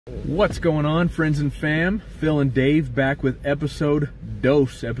What's going on, friends and fam? Phil and Dave back with episode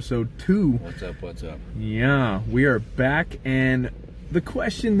 2. What's up, what's up? Yeah, we are back, and the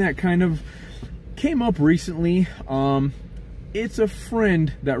question that kind of came up recently, it's a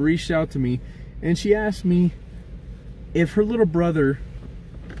friend that reached out to me, and she asked me if her little brother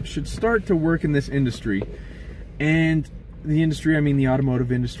should start to work in this industry. And the industry, I mean the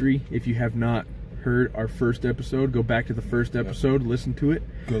automotive industry. If you have not heard our first episode, go back to the first episode, listen to it.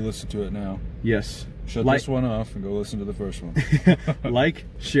 Go listen to it now. Yes. Shut this one off and go listen to the first one. Like,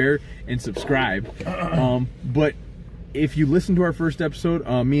 share, and subscribe. But if you listen to our first episode,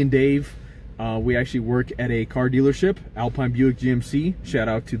 me and Dave, we actually work at a car dealership, Alpine Buick GMC. Shout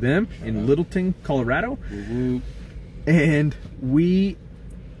out to them in Littleton, Colorado. And we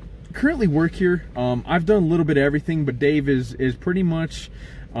currently work here. I've done a little bit of everything, but Dave is pretty much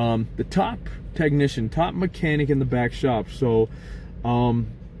the top technician, top mechanic in the back shop. So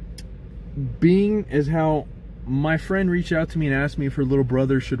being as how my friend reached out to me and asked me if her little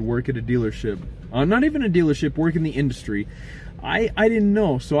brother should work at a dealership, not even a dealership, work in the industry, I didn't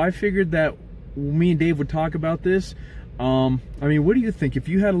know. So I figured that me and Dave would talk about this. I mean, what do you think if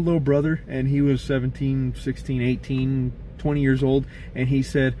you had a little brother and he was 17, 16, 18, 20 years old, and he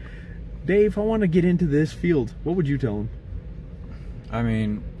said, Dave, I want to get into this field? What would you tell him? I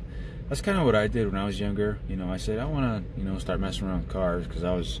mean, that's kind of what I did when I was younger. You know, I said I want to, start messing around with cars because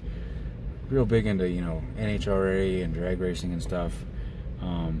I was real big into, NHRA and drag racing and stuff.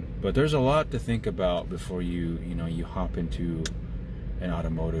 But there's a lot to think about before you hop into an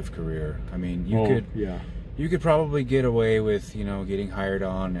automotive career. I mean, you could probably get away with, getting hired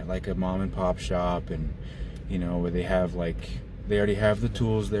on at like a mom and pop shop, and where they have they already have the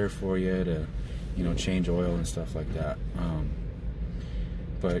tools there for you to, change oil and stuff like that.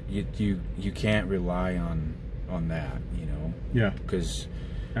 But you can't rely on that, because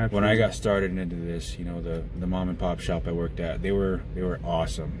when I got started into this, the mom and pop shop I worked at, they were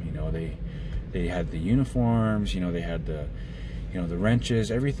awesome. They had the uniforms, they had the the wrenches,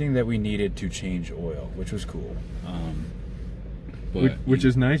 everything that we needed to change oil, which was cool. Which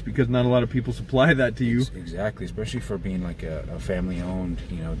is nice because not a lot of people supply that to you. Exactly, especially for being like a family-owned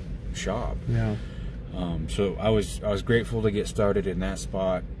shop. Yeah. So I was grateful to get started in that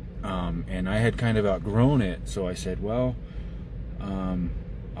spot, and I had kind of outgrown it. So I said, well,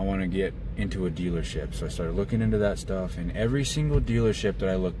 I want to get into a dealership. So I started looking into that stuff, and every single dealership that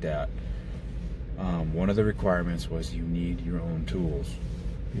I looked at, one of the requirements was you need your own tools.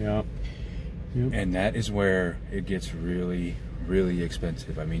 Yeah. Yep. And that is where it gets really, really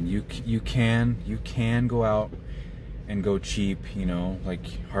expensive. I mean, you can go out and go cheap,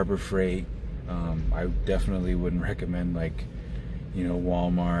 like Harbor Freight. I definitely wouldn't recommend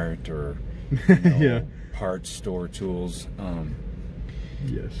Walmart or yeah, parts store tools.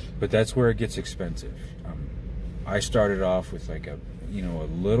 Yes. But that's where it gets expensive. I started off with like a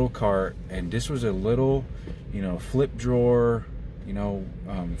little cart, and this was a little flip drawer,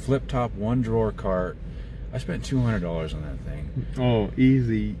 flip top 1-drawer cart. I spent $200 on that thing. Oh,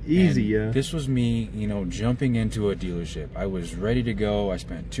 easy, yeah. This was me, jumping into a dealership. I was ready to go. I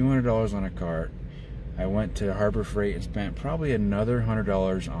spent $200 on a cart. I went to Harbor Freight and spent probably another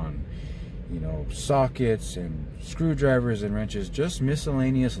 $100 on, sockets and screwdrivers and wrenches, just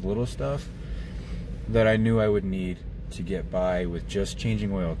miscellaneous little stuff that I knew I would need to get by with just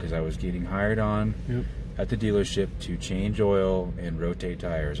changing oil, because I was getting hired on at the dealership to change oil and rotate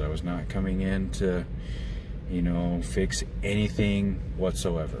tires. I was not coming in to fix anything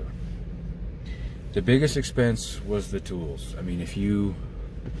whatsoever. The biggest expense was the tools. I mean, if you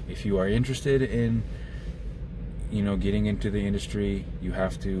are interested in getting into the industry, you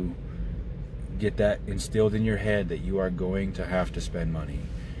have to get that instilled in your head that you are going to have to spend money,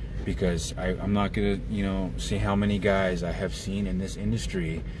 because I'm not gonna see how many guys I have seen in this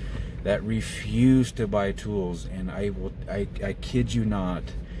industry that refuse to buy tools, and I kid you not,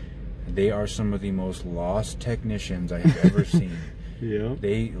 they are some of the most lost technicians I have ever seen. Yeah.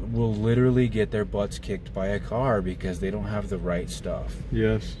 They will literally get their butts kicked by a car because they don't have the right stuff.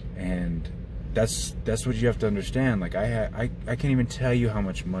 Yes. And that's what you have to understand. Like I can't even tell you how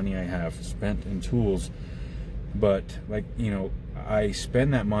much money I have spent in tools, but I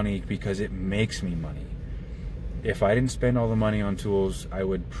spend that money because it makes me money. If I didn't spend all the money on tools, I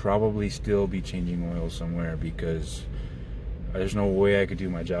would probably still be changing oil somewhere, because there's no way I could do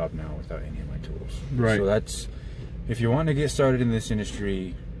my job now without any of my tools. Right. So that's, if you want to get started in this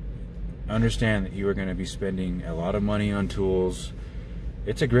industry, understand that you are going to be spending a lot of money on tools.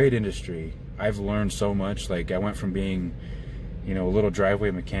 It's a great industry. I've learned so much. Like, I went from being, a little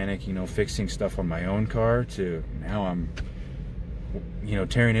driveway mechanic, fixing stuff on my own car, to now I'm you know,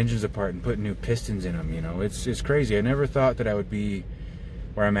 tearing engines apart and putting new pistons in them. You know, it's crazy. I never thought that I would be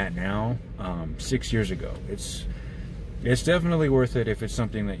where I'm at now 6 years ago. It's definitely worth it if it's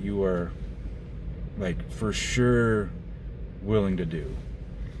something that you are, like, for sure willing to do.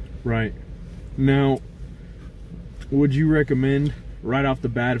 Right. Now, would you recommend right off the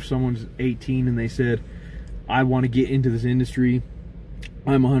bat, if someone's 18 and they said, I want to get into this industry,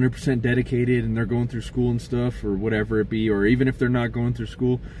 I'm 100% dedicated, and they're going through school and stuff, or whatever it be, or even if they're not going through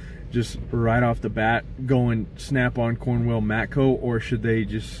school, just right off the bat go and snap on Cornwell Matco? Or should they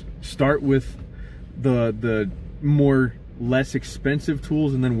just start with the more less expensive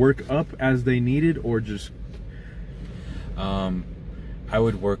tools and then work up as they need it, or just I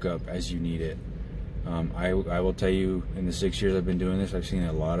would work up as you need it. I will tell you, in the 6 years I've been doing this, I've seen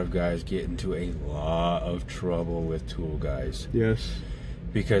a lot of guys get into a lot of trouble with tool guys. Yes.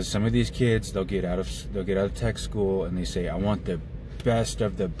 Because some of these kids, they'll get out of tech school and they say, I want the best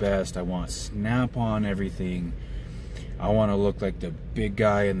of the best. I want snap-on everything. I want to look like the big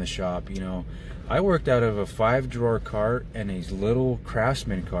guy in the shop. You know, I worked out of a 5-drawer cart and a little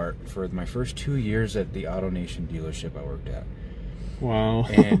Craftsman cart for my first 2 years at the AutoNation dealership I worked at. Wow.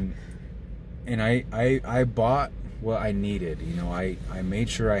 And I bought what I needed. You know, I made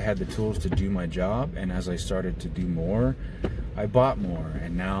sure I had the tools to do my job, and as I started to do more, I bought more.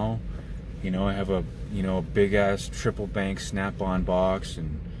 And now, you know, I have a big ass triple bank snap-on box,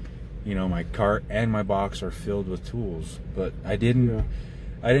 and you know, my cart and my box are filled with tools. But I didn't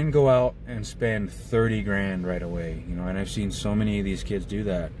go out and spend 30 grand right away. You know, and I've seen so many of these kids do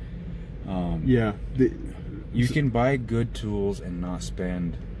that. Yeah. You can buy good tools and not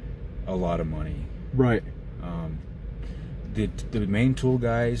spend a lot of money. Right. The main tool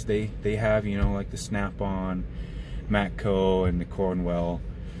guys, they have, you know, like the Snap-on, Matco, and the Cornwell.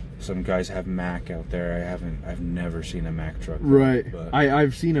 Some guys have Mac out there. I've never seen a Mac truck. Right. But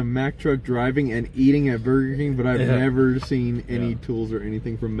I've seen a Mac truck driving and eating at Burger King, but I've never seen any tools or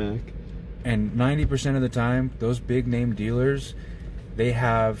anything from Mac. And 90% of the time, those big name dealers, they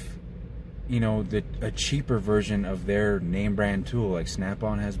have, you know, a cheaper version of their name brand tool. Like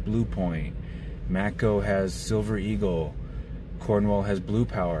Snap-on has Blue Point, Matco has Silver Eagle, Cornwell has Blue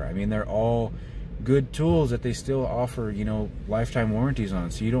Power. I mean, they're all good tools that they still offer, you know, lifetime warranties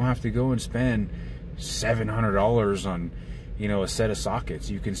on. So you don't have to go and spend $700 on, you know, a set of sockets.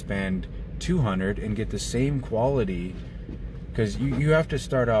 You can spend $200 and get the same quality. Because you have to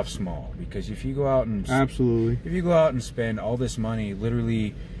start off small. Because if you go out and if you go out and spend all this money,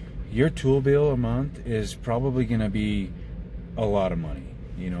 literally, your tool bill a month is probably going to be a lot of money.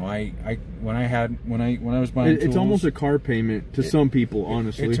 You know, when I was buying tools, it's almost a car payment to some people,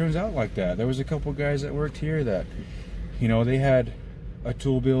 honestly. It turns out like that. There was a couple guys that worked here that, you know, they had a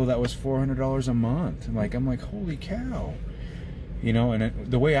tool bill that was $400 a month. And I'm like, holy cow. You know, and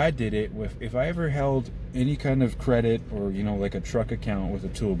the way I did it, if I ever held any kind of credit or, you know, like a truck account with a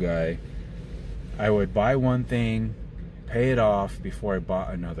tool guy, I would buy one thing, pay it off before I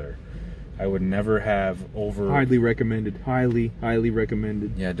bought another. I would never have over. Highly recommended. Highly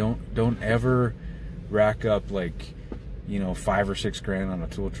recommended. Yeah, don't ever rack up, like, you know, $5 or $6 grand on a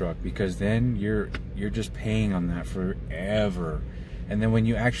tool truck, because then you're just paying on that forever. And then when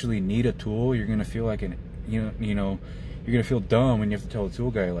you actually need a tool, you're gonna feel like you're gonna feel dumb when you have to tell the tool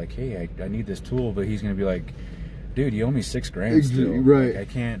guy, like, hey, I need this tool, but he's gonna be like, dude, you owe me $6 grand still. Right.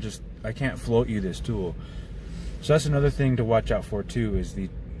 Like, I can't float you this tool. So that's another thing to watch out for too, is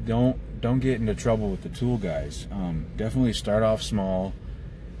don't get into trouble with the tool guys. Definitely start off small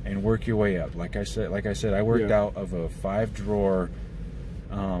and work your way up. Like I said, I worked out of a 5-drawer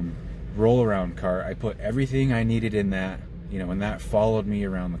roll around cart. I put everything I needed in that, you know, and that followed me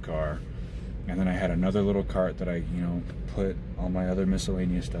around the car. And then I had another little cart that I, you know, put all my other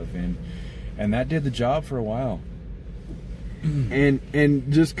miscellaneous stuff in, and that did the job for a while.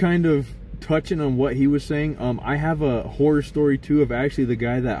 And just kind of touching on what he was saying, I have a horror story too of actually the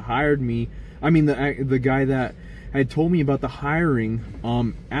guy that hired me. I mean, the guy that had told me about the hiring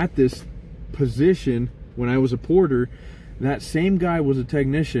at this position when I was a porter. That same guy was a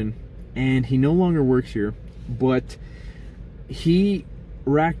technician, and he no longer works here, but he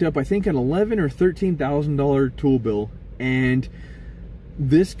racked up, I think, an $11,000 or $13,000 tool bill. And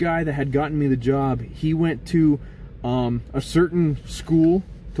this guy that had gotten me the job, he went to a certain school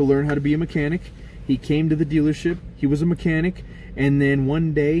to learn how to be a mechanic. He came to the dealership, he was a mechanic, and then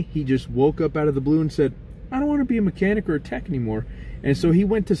one day he just woke up out of the blue and said, I don't want to be a mechanic or a tech anymore. And so he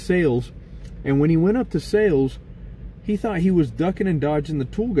went to sales, and when he went up to sales, he thought he was ducking and dodging the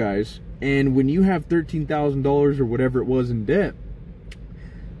tool guys. And when you have $13,000 or whatever it was in debt,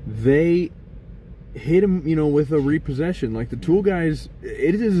 they hit them, you know, with a repossession. Like the tool guys,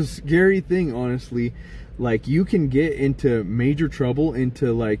 it is a scary thing, honestly. Like you can get into major trouble,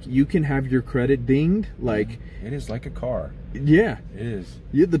 into like you can have your credit dinged. Like it is like a car. Yeah, it is.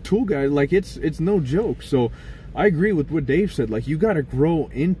 Yeah, the tool guy, like it's no joke. So I agree with what Dave said. Like you got to grow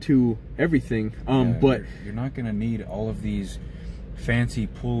into everything. But you're not gonna need all of these fancy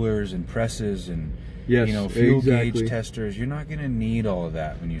pullers and presses and yes, you know, fuel exactly. gauge testers. You're not gonna need all of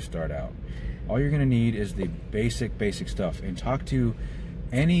that when you start out. All you're gonna need is the basic stuff. And talk to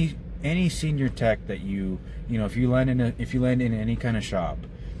any senior tech that you know, if you land in any kind of shop,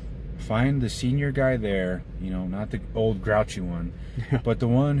 find the senior guy there, you know, not the old grouchy one, but the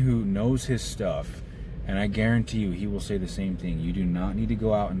one who knows his stuff. And I guarantee you he will say the same thing. You do not need to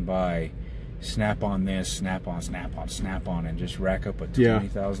go out and buy Snap-on this, Snap-on, and just rack up a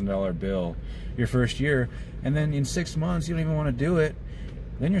 $20,000 bill your first year, and then in 6 months you don't even want to do it.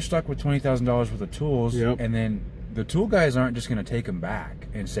 Then you're stuck with $20,000 worth of tools, and then the tool guys aren't just going to take them back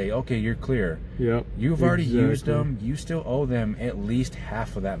and say, okay, you're clear. You've already used them. You still owe them at least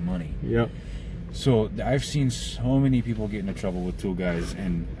half of that money. So I've seen so many people get into trouble with tool guys,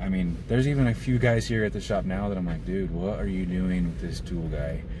 and I mean, there's even a few guys here at the shop now that I'm like, dude, what are you doing with this tool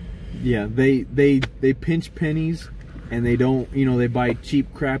guy? Yeah, they pinch pennies, and they don't, you know, they buy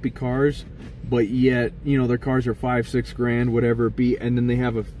cheap, crappy cars, but yet, you know, their cars are $5-6 grand, whatever it be, and then they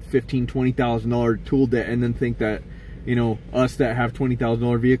have a $15,000-$20,000 tool debt, and then think that, you know, us that have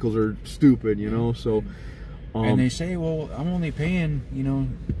 $20,000 vehicles are stupid, you know. So, and they say, well, I'm only paying, you know,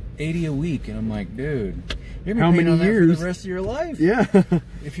 $80 a week, and I'm like, dude, you're how paying many on that years for the rest of your life? Yeah.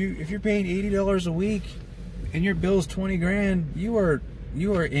 if you're paying $80 a week, and your bill's 20 grand, you are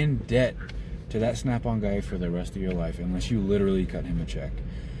in debt to that Snap-on guy for the rest of your life, unless you literally cut him a check.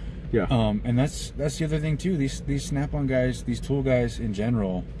 Yeah. And that's the other thing too. These Snap-on guys, these tool guys in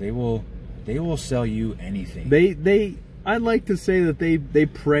general, they will sell you anything. I'd like to say that they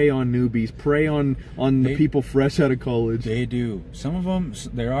prey on newbies, prey on the people fresh out of college. They do. Some of them,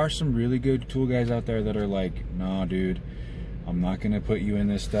 there are some really good tool guys out there that are like, nah, dude, I'm not gonna put you in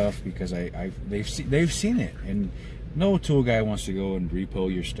this stuff because they've seen it, and no tool guy wants to go and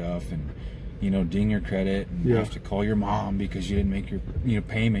repo your stuff and, you know, ding your credit and have to call your mom because you didn't make your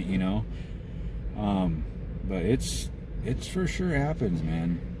payment, you know. But it's for sure happens,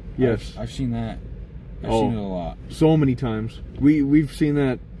 man. Yes, I've seen that. I've seen it a lot. So many times. We've seen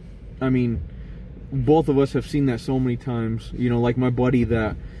that. I mean, both of us have seen that so many times. You know, like my buddy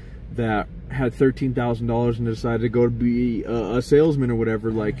that had $13,000 and decided to go to be a salesman or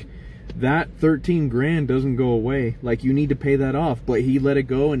whatever. Like, that 13 grand doesn't go away. Like, you need to pay that off. But he let it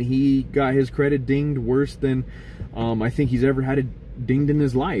go, and he got his credit dinged worse than I think he's ever had it dinged in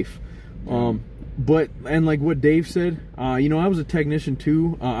his life. But, and like what Dave said, you know, I was a technician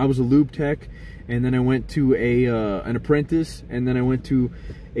too. I was a lube tech, and then I went to an apprentice, and then I went to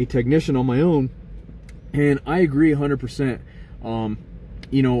a technician on my own. And I agree 100%.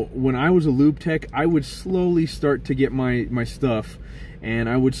 You know, when I was a lube tech, I would slowly start to get my stuff, and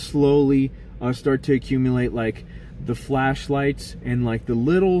I would slowly start to accumulate like the flashlights and like the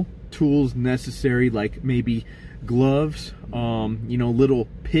little tools necessary, like maybe gloves, you know, little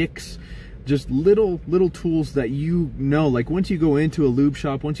picks, just little tools that, you know, like once you go into a lube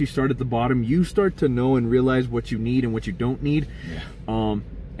shop, once you start at the bottom, you start to know and realize what you need and what you don't need.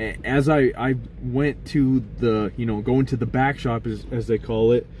 As I went to the, you know, going to the back shop as they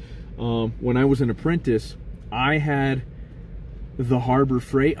call it, when I was an apprentice, I had the Harbor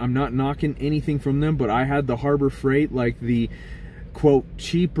Freight. I'm not knocking anything from them, but I had the Harbor Freight, like the quote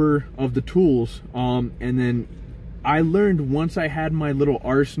cheaper of the tools. And then I learned, once I had my little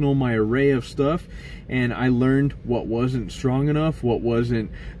arsenal, my array of stuff, and I learned what wasn't strong enough, what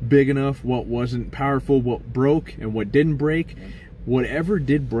wasn't big enough, what wasn't powerful, what broke and what didn't break. Whatever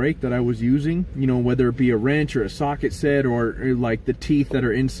did break that I was using, you know, whether it be a wrench or a socket set or like the teeth that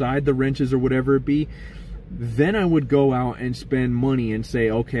are inside the wrenches or whatever it be, then I would go out and spend money and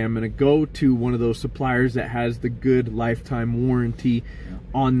say, okay, I'm going to go to one of those suppliers that has the good lifetime warranty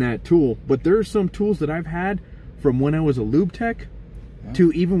on that tool. But there are some tools that I've had from when I was a lube tech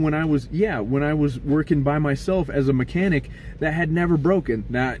to even when I was, when I was working by myself as a mechanic, that had never broken,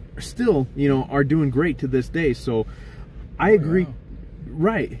 that still, you know, are doing great to this day. So I agree.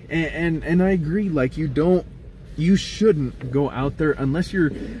 Right. And I agree, like, you shouldn't go out there unless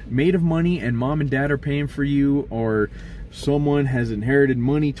you're made of money and mom and dad are paying for you, or someone has inherited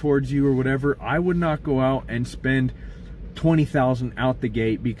money towards you or whatever. I would not go out and spend $20,000 out the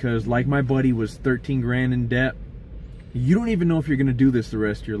gate, because like my buddy was 13 grand in debt. You don't even know if you're going to do this the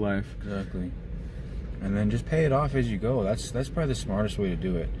rest of your life. Exactly. And then just pay it off as you go. That's probably the smartest way to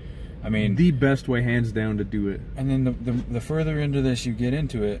do it. I mean, the best way, hands down, to do it. And then the further into this you get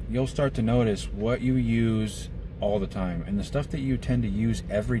into it, you'll start to notice what you use all the time, and the stuff that you tend to use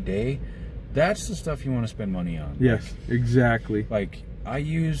every day, that's the stuff you want to spend money on. Yes, exactly. Like, I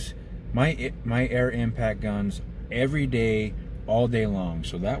use my air impact guns every day, all day long.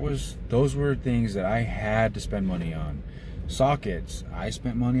 So those were things that I had to spend money on. Sockets, I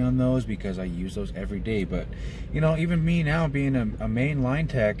spent money on those because I use those every day. But, you know, even me now being a main line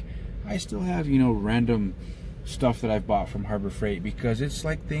tech, I still have, you know, random stuff that I've bought from Harbor Freight, because it's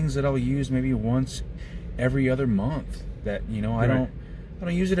like things that I'll use maybe once every other month, that, you know, I don't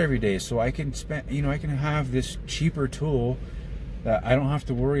use it every day. So I can spend, you know, I can have this cheaper tool that I don't have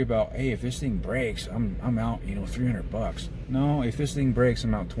to worry about, hey, if this thing breaks, I'm out, you know, $300. No, if this thing breaks,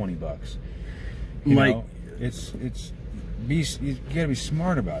 I'm out $20. You know, you gotta be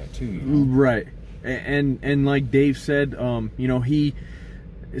smart about it too, you know? Right. And like Dave said, you know,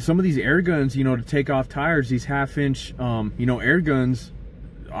 some of these air guns, you know, to take off tires, these 1/2-inch, you know, air guns,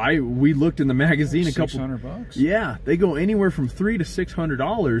 we looked in the magazine, a couple $600. Yeah, they go anywhere from $300 to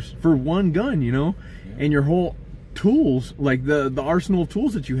 $600 for one gun, you know, and your whole tools, like the arsenal of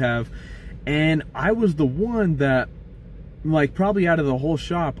tools that you have. And I was the one that, like, probably out of the whole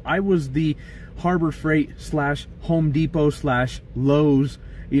shop, I was the Harbor Freight / Home Depot / Lowe's,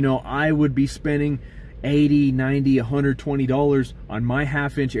 you know, I would be spending $80, $90, $120 on my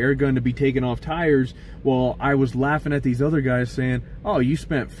 1/2-inch air gun to be taken off tires, while I was laughing at these other guys saying, oh, you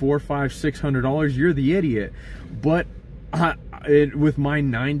spent $400, $500, $600, you're the idiot. But with my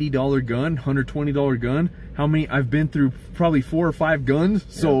 $90 gun, $120 gun, how many, I've been through probably 4 or 5 guns.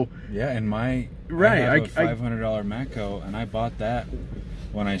 So and I have a $500 Matco, and I bought that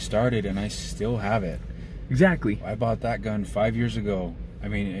when I started, and I still have it. Exactly. I bought that gun 5 years ago. I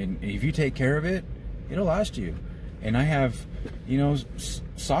mean, and if you take care of it, it'll last you. And I have, you know,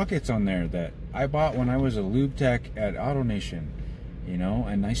 sockets on there that I bought when I was a lube tech at AutoNation, you know,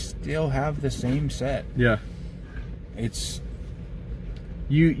 and I still have the same set. Yeah. It's...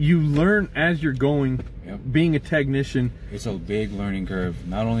 You learn as you're going. Yep. Being a technician, it's a big learning curve,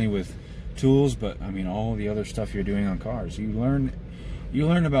 not only with tools, but I mean all the other stuff you're doing on cars. You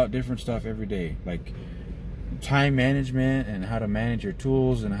learn about different stuff every day, like time management and how to manage your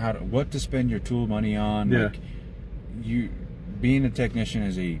tools and what to spend your tool money on. Yeah. Like, being a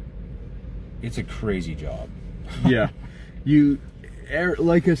technician it's a crazy job. Yeah.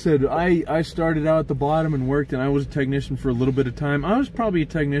 Like I said, I started out at the bottom and worked, and I was a technician for a little bit of time. I was probably a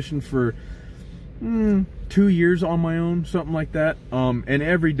technician for 2 years on my own, something like that. And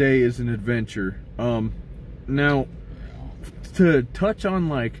every day is an adventure. Now, to touch on,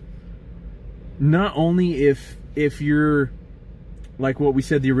 like, not only if you're, like what we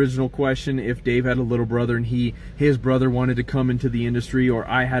said, the original question, if Dave had a little brother and his brother wanted to come into the industry, or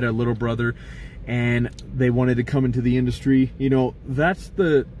I had a little brother and they wanted to come into the industry, you know, that's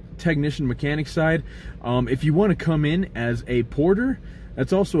the technician mechanic side. If you want to come in as a porter,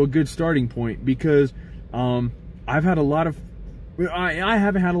 that's also a good starting point, because I've had a lot of, I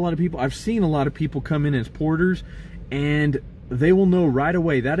haven't had a lot of people, I've seen a lot of people come in as porters, and they will know right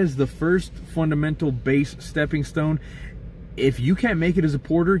away that is the first fundamental base stepping stone. If you can't make it as a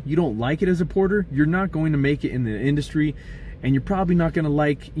porter, you don't like it as a porter, you're not going to make it in the industry, and you're probably not going to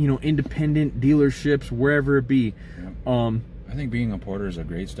like, you know, independent dealerships, wherever it be. Yeah. I think being a porter is a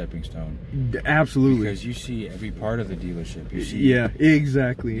great stepping stone. Absolutely. Because you see every part of the dealership. You see, yeah,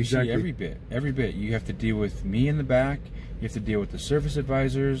 exactly. You see every bit. You have to deal with me in the back. You have to deal with the service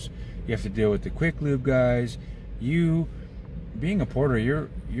advisors. You have to deal with the quick lube guys. Being a porter,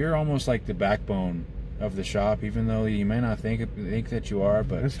 you're almost like the backbone of the shop, even though you may not think that you are.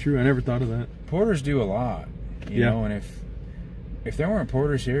 But that's true. I never thought of that. Porters do a lot, you know. And if there weren't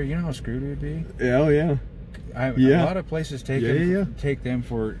porters here, you know how screwed we'd be. Oh yeah. A lot of places take them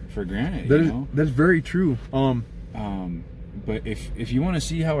for granted. That's very true. But if you want to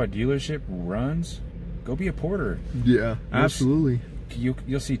see how a dealership runs, go be a porter. Yeah, absolutely.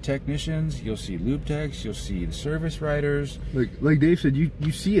 You'll see technicians, you'll see lube techs, you'll see the service writers. Like Dave said,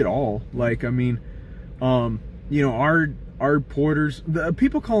 you see it all. Like, I mean, you know, our porters,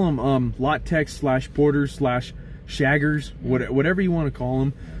 people call them lot techs / porters / shaggers, whatever you want to call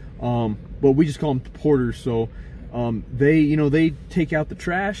them. But we just call them porters. So they take out the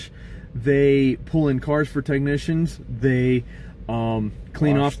trash, they pull in cars for technicians, they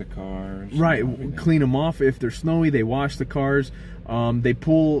clean off the cars, right, clean them off if they're snowy, they wash the cars, they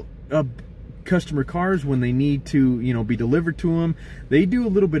pull up customer cars when they need to, you know, be delivered to them. They do a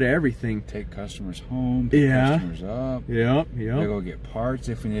little bit of everything. Take customers home, pick customers up. Yep. They go get parts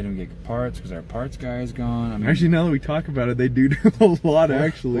if we need them to get parts because our parts guy is gone. I mean, actually, now that we talk about it, they do a lot,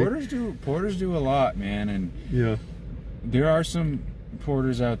 actually. Porters do a lot, man. And yeah, there are some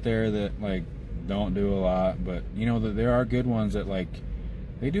porters out there that, like, don't do a lot, but, you know, there are good ones that, like,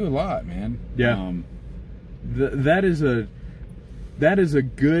 they do a lot, man. Yeah. That is a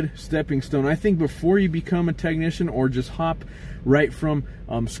good stepping stone. I think before you become a technician or just hop right from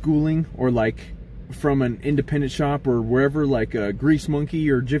schooling or like from an independent shop or wherever, like a Grease Monkey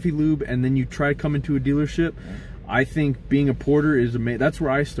or Jiffy Lube, and then you try coming to a dealership, I think being a porter is amazing. That's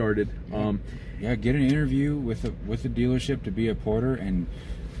where I started. Yeah, get an interview with a dealership to be a porter, and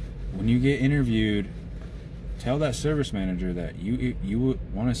when you get interviewed, tell that service manager that you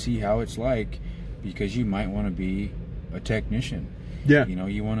want to see how it's like, because you might want to be a technician. Yeah. You know,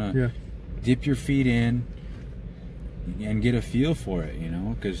 you want to dip your feet in and get a feel for it, you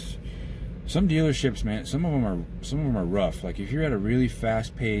know, because some dealerships, man, some of them are rough. Like, if you're at a really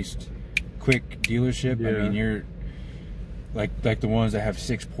fast-paced, quick dealership, I mean, you're like the ones that have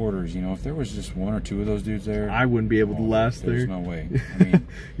 6 porters, you know, if there was just 1 or 2 of those dudes there, I wouldn't be able to last there. There's no way. I mean,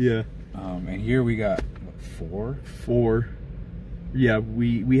 yeah. And here we got, what, 4? Yeah,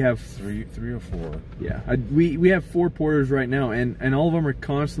 we have 3 or 4. Yeah, we have 4 porters right now, and all of them are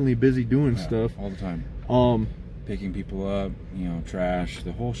constantly busy doing stuff all the time. Picking people up, you know, trash,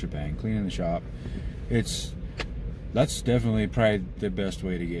 the whole shebang, cleaning the shop. That's definitely probably the best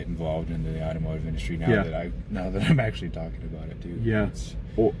way to get involved into the automotive industry now that I'm actually talking about it too. Yeah.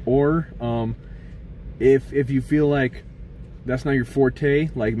 Or if you feel like that's not your forte,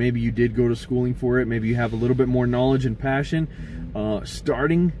 like maybe you did go to schooling for it, maybe you have a little bit more knowledge and passion,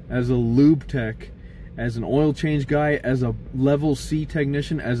 starting as a lube tech, as an oil change guy, as a level C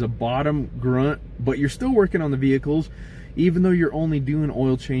technician, as a bottom grunt, but you're still working on the vehicles, even though you're only doing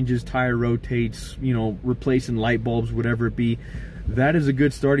oil changes, tire rotates, you know, replacing light bulbs, whatever it be. That is a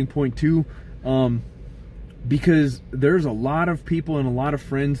good starting point too, because there's a lot of people and a lot of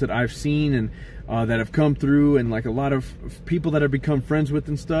friends that I've seen and that have come through, and like a lot of people that I've become friends with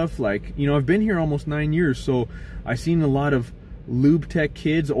and stuff. Like, you know, I've been here almost 9 years, so I've seen a lot of lube tech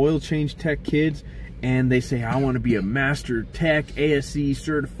kids, oil change tech kids, and they say, I want to be a master tech, ASE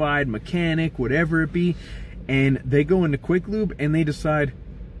certified mechanic, whatever it be, and they go into quick lube and they decide,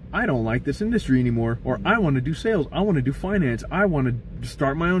 I don't like this industry anymore, or I want to do sales, I want to do finance, I want to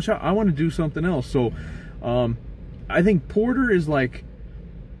start my own shop, I want to do something else. So I think porter is like,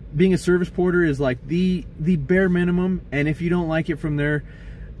 being a service porter is like the bare minimum, and if you don't like it from there,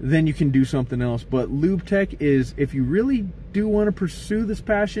 then you can do something else. But lube tech is, if you really do want to pursue this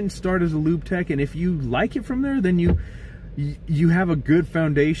passion, start as a lube tech, and if you like it from there, then you have a good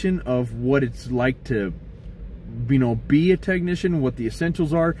foundation of what it's like to, you know, be a technician, what the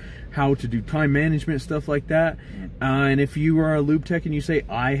essentials are, how to do time management, stuff like that. And if you are a lube tech and you say,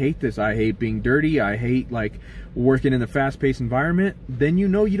 I hate this, I hate being dirty, I hate like working in a fast-paced environment, then you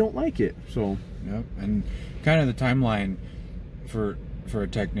know you don't like it. So yep. And kind of the timeline for a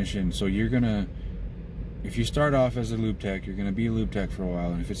technician, so you're gonna, if you start off as a lube tech, you're gonna be a lube tech for a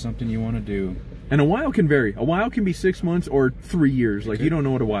while, and if it's something you want to do, and a while can vary. A while can be 6 months or 3 years. Like, you don't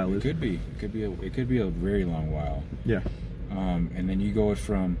know what a while is. It could be a very long while. Yeah. And then you go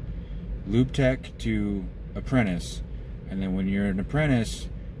from lube tech to apprentice, and then when you're an apprentice,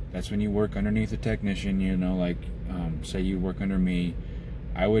 that's when you work underneath a technician. You know, like say you work under me,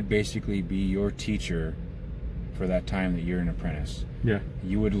 I would basically be your teacher for that time that you're an apprentice. Yeah.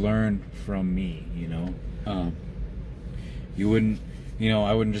 You would learn from me, you know. You wouldn't, you know,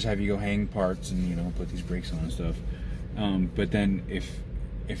 I wouldn't just have you go hang parts and, you know, put these brakes on and stuff. But then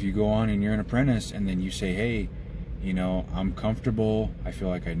if you go on and you're an apprentice, and then you say, hey, you know, I'm comfortable, I feel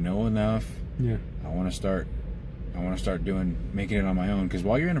like I know enough. Yeah. I want to start making it on my own, because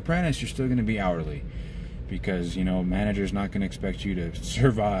while you're an apprentice, you're still going to be hourly, because, you know, manager's not going to expect you to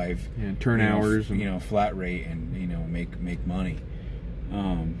survive, turn hours, you know, flat rate, and, you know, make money.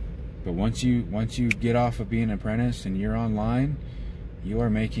 But once you get off of being an apprentice and you're online, you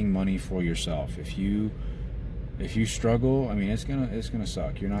are making money for yourself. If you struggle, I mean, it's gonna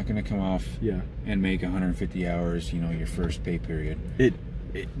suck. You're not gonna come off and make 150 hours, you know, your first pay period.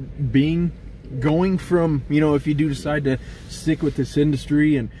 Going from, you know, if you do decide to stick with this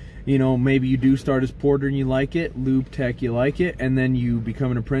industry, and, you know, maybe you do start as porter and you like it, lube tech you like it, and then you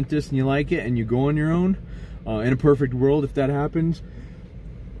become an apprentice and you like it, and you go on your own. In a perfect world, if that happens,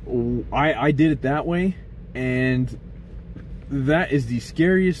 I did it that way, and that is the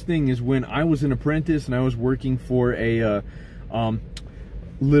scariest thing, is when I was an apprentice and I was working for a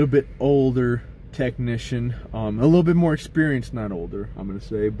little bit older technician, a little bit more experienced, not older, I'm gonna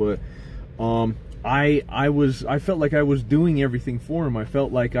say, but I felt like I was doing everything for him. I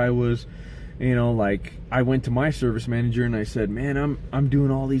felt like I was, you know, like I went to my service manager and I said, man, I'm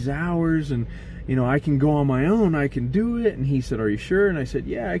doing all these hours, and you know, I can go on my own, I can do it. And he said, are you sure? And I said,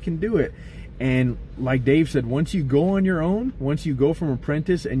 yeah, I can do it. And like Dave said, once you go on your own, once you go from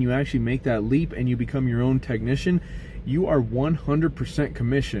apprentice and you actually make that leap and you become your own technician, you are 100%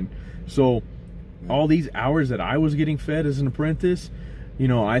 commission. So all these hours that I was getting fed as an apprentice, you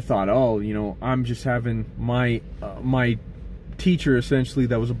know, I thought, oh, you know, I'm just having my my teacher essentially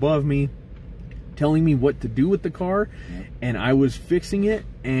that was above me telling me what to do with the car, and I was fixing it,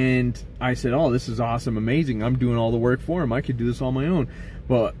 and I said, oh, this is awesome, amazing, I'm doing all the work for him, I could do this on my own.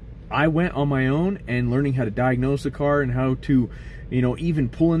 But I went on my own and learning how to diagnose the car and how to, you know, even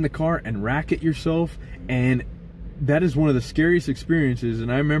pull in the car and rack it yourself, and that is one of the scariest experiences.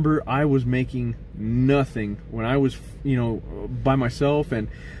 And I remember I was making nothing when I was, you know, by myself and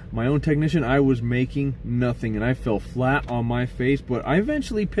my own technician. I was making nothing, and I fell flat on my face. But I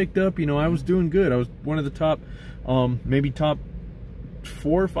eventually picked up, you know, I was doing good. I was one of the top, maybe top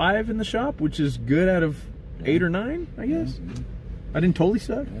 4 or 5 in the shop, which is good out of 8 or 9, I guess. I didn't totally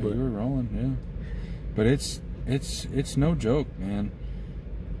suck. Yeah, but you were rolling, yeah. But it's no joke, man.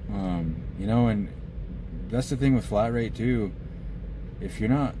 You know, and that's the thing with flat rate too. If you're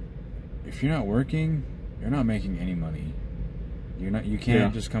not working, you're not making any money. You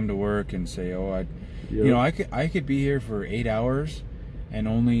can't just come to work and say, oh, you know, I could be here for 8 hours and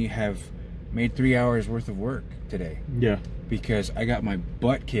only have made 3 hours worth of work today. Yeah. Because I got my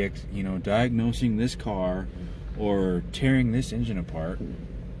butt kicked, you know, diagnosing this car or tearing this engine apart,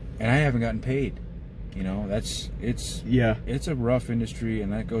 and I haven't gotten paid. You know, it's a rough industry,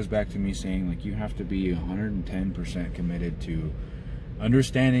 and that goes back to me saying, like, you have to be 110% committed to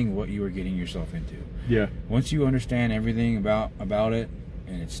understanding what you are getting yourself into. Yeah. Once you understand everything about it,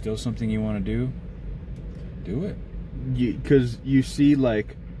 and it's still something you want to do it. Because you see,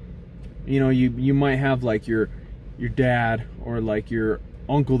 like, you know, you might have like your dad or like your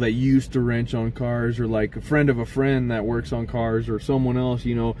uncle that used to wrench on cars, or like a friend of a friend that works on cars, or someone else,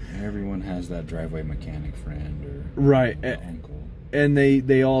 you know. Everyone has that driveway mechanic friend or uncle. And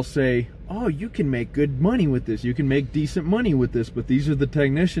they all say, oh, you can make good money with this, you can make decent money with this. But these are the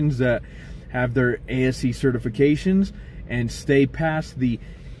technicians that have their ASE certifications and stay past the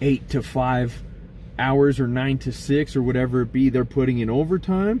 8 to 5 hours or 9 to 6 or whatever it be. They're putting in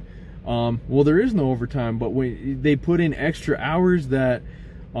overtime. Well, there is no overtime, but when they put in extra hours that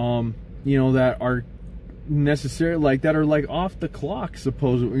you know, that are necessary, like that are like off the clock,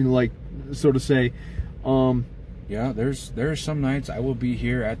 supposedly, like, so to say. Yeah, there's some nights I will be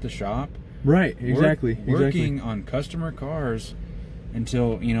here at the shop, right? Exactly. Working on customer cars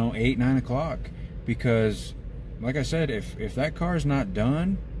until, you know, 8, 9 o'clock, because, like I said, if that car is not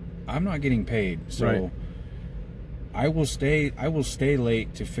done, I'm not getting paid. So right. I will stay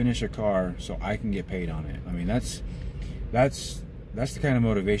late to finish a car so I can get paid on it. I mean, that's the kind of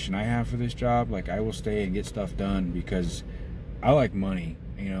motivation I have for this job. Like, I will stay and get stuff done because I like money,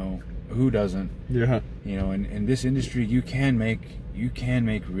 you know. Who doesn't? Yeah. You know, in this industry, you can make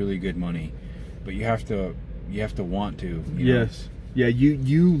really good money, but you have to want to. Yes. Yeah,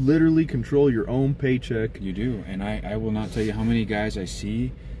 you literally control your own paycheck. You do. And I will not tell you how many guys I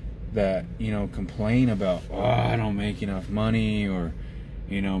see that, you know, complain about, oh, I don't make enough money, or,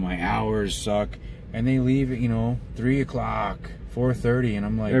 you know, my hours suck, and they leave at, you know, 3 o'clock, 4:30, and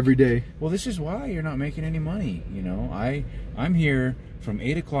I'm like, every day. Well, this is why you're not making any money. You know, I'm here from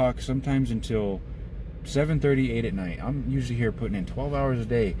 8 o'clock sometimes until 7:30, 8 at night. I'm usually here putting in 12 hours a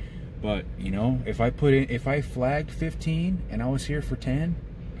day. But, you know, if I flagged 15 and I was here for 10,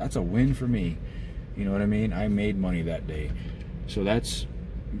 that's a win for me. You know what I mean? I made money that day. So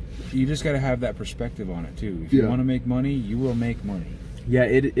you just got to have that perspective on it too. If you want to make money, you will make money. Yeah,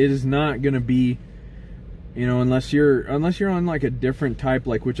 it is not going to be, you know, unless you're on like a different type,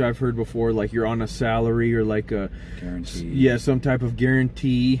 like, which I've heard before, like you're on a salary or like a guarantee. Yeah, some type of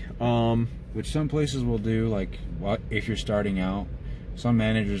guarantee. Which some places will do, like, what if you're starting out. Some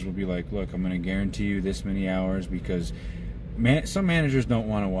managers will be like, look, I'm going to guarantee you this many hours, because some managers don't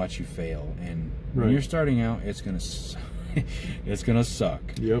want to watch you fail. And when you're starting out, it's going to suck.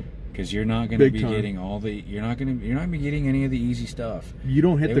 Yep. Because you're not going to be getting you're not going to be getting any of the easy stuff. You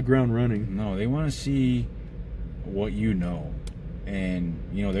don't hit the ground running. No, they want to see what you know. And,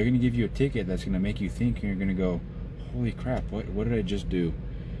 you know, they're going to give you a ticket that's going to make you think, and you're going to go, holy crap, what did I just do?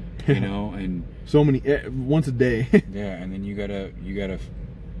 You know, and so many once a day. Yeah, and then you gotta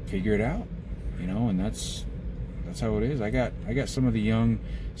figure it out, you know, and that's that's how it is. I got some of the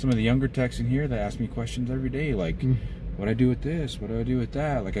younger techs in here that ask me questions every day, like, what do I do with this? What do I do with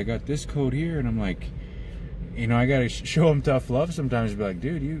that? Like, I got this code here, and I'm like, you know, I gotta show them tough love sometimes. Be like,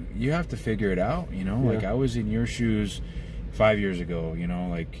 dude, you have to figure it out. You know, like I was in your shoes 5 years ago. You know,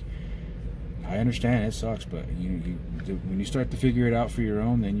 like, I understand it sucks, but when you start to figure it out for your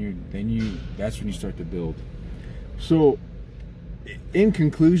own, that's when you start to build. So, in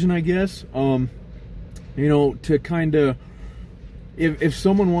conclusion, I guess, you know, to kind of, if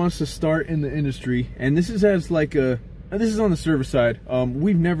someone wants to start in the industry, and this is as like this is on the service side.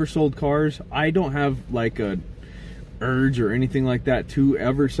 We've never sold cars. I don't have like a urge or anything like that to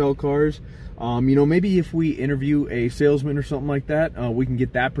ever sell cars. You know, maybe if we interview a salesman or something like that, we can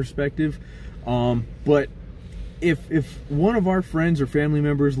get that perspective. But if one of our friends or family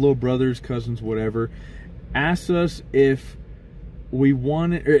members, little brothers, cousins, whatever, asks us if we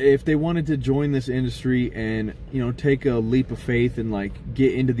wanted, or if they wanted to join this industry and, you know, take a leap of faith and like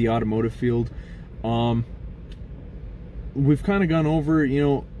get into the automotive field, we've kind of gone over, you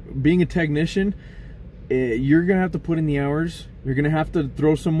know, being a technician, you're gonna have to put in the hours. You're gonna have to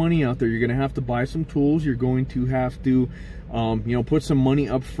throw some money out there. You're gonna have to buy some tools. You're going to have to you know, put some money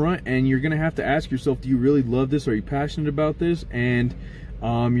up front, and you're gonna have to ask yourself, do you really love this? Are you passionate about this? And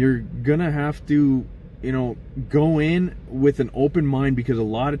you're gonna have to, you know, go in with an open mind, because a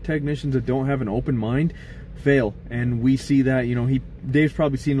lot of technicians that don't have an open mind fail. And we see that, you know, Dave's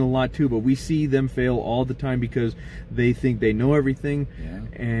probably seen it a lot too, but we see them fail all the time because they think they know everything.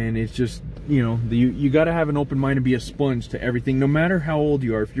 And it's just, you know, you got to have an open mind and be a sponge to everything, no matter how old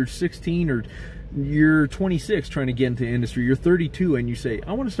you are. If you're 16 or you're 26 trying to get into the industry, you're 32 and you say,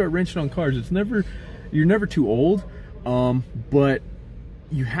 I want to start wrenching on cars, you're never too old. But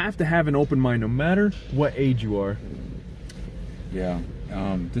you have to have an open mind no matter what age you are. Yeah.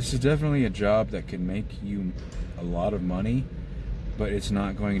 This is definitely a job that can make you a lot of money, but it's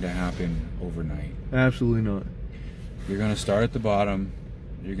not going to happen overnight. Absolutely not. You're going to start at the bottom.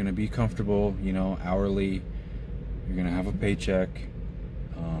 You're going to be comfortable, you know, hourly. You're going to have a paycheck.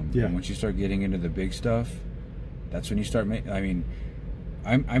 And once you start getting into the big stuff, that's when you start making, I mean,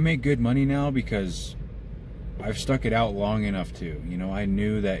 I make good money now because I've stuck it out long enough too. You know, I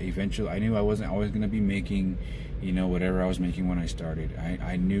knew that eventually, I knew I wasn't always going to be making, you know, whatever I was making when I started.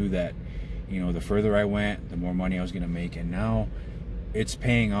 I knew that, you know, the further I went, the more money I was going to make, and now it's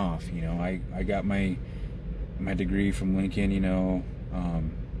paying off. You know, I got my degree from Lincoln, you know,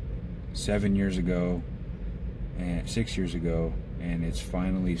 7 years ago and 6 years ago, and it's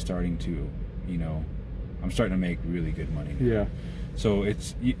finally starting to, you know, I'm starting to make really good money now. Yeah. So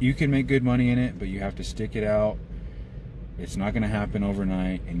it's, you can make good money in it, but you have to stick it out. It's not going to happen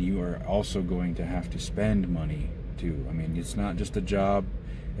overnight, and you are also going to have to spend money too. I mean, it's not just a job.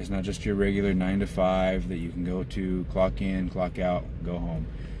 It's not just your regular 9 to 5 that you can go to, clock in, clock out, go home.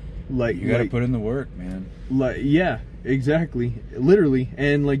 Like, you got to put in the work, man. Like, yeah, exactly, literally.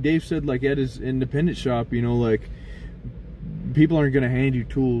 And like Dave said, like at his independent shop, you know, like people aren't going to hand you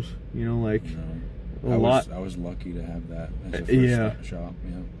tools. You know, like I was lucky to have that as a first shop.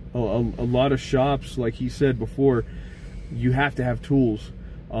 Yeah. A lot of shops, like he said before, you have to have tools.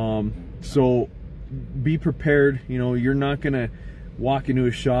 So be prepared. You know, you're not gonna walk into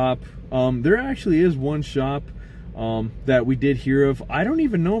a shop. There actually is one shop that we did hear of. I don't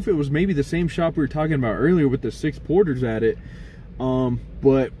even know if it was maybe the same shop we were talking about earlier with the 6 porters at it.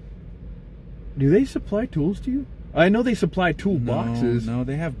 But do they supply tools to you? I know they supply tool boxes. No,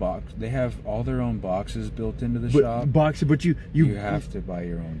 they have They have all their own boxes built into the shop. But you have to buy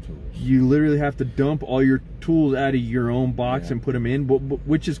your own tools. You literally have to dump all your tools out of your own box and put them in,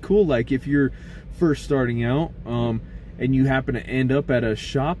 which is cool. Like if you're first starting out, and you happen to end up at a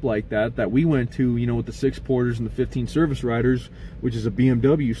shop like that we went to, you know, with the 6 porters and the 15 service riders, which is a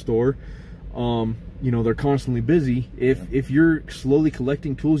BMW store. You know, they're constantly busy. If you're slowly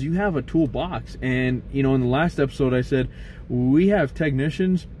collecting tools, you have a tool box. And you know, in the last episode I said we have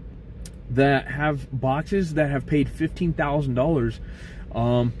technicians that have boxes that have paid $15,000.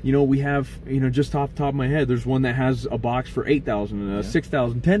 You know, we have, you know, just off the top of my head, there's one that has a box for $8,000,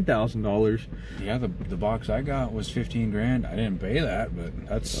 $6,000, $10,000. Yeah, the box I got was 15 grand. I didn't pay that, but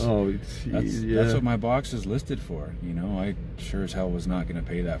that's what my box is listed for. You know, I sure as hell was not going to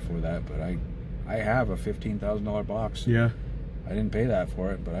pay that for that, but I have a $15,000 box. Yeah, I didn't pay that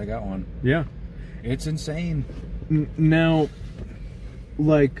for it, but I got one. Yeah, it's insane. Now,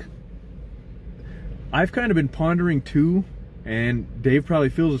 like, I've kind of been pondering too, and Dave probably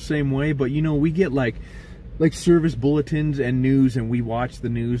feels the same way, but you know, we get like service bulletins and news, and we watch the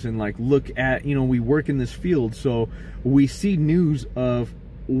news and like look at, you know, we work in this field, so we see news of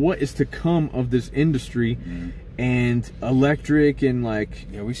what is to come of this industry. and electric and like.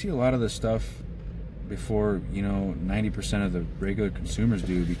 Yeah, we see a lot of this stuff before 90% of the regular consumers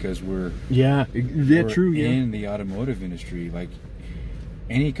do, because we're true in the automotive industry. Like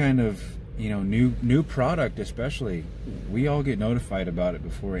any kind of new product, especially, we all get notified about it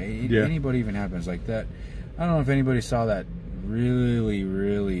before anybody even happens. Like that, I don't know if anybody saw that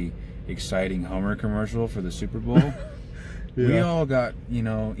really exciting Hummer commercial for the Super Bowl. We all got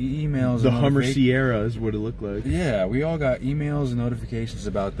emails. The Hummer Sierra is what it looked like. Yeah, we all got emails and notifications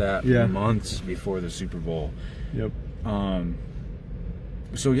about that months before the Super Bowl. Yep.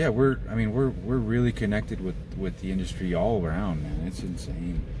 So yeah, we're really connected with the industry all around, man. It's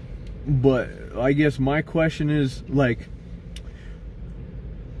insane. But I guess my question is, like,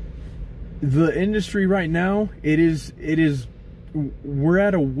 the industry right now, we're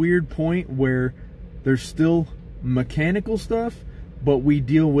at a weird point where there's still mechanical stuff, but we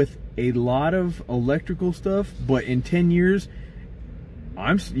deal with a lot of electrical stuff. But in 10 years,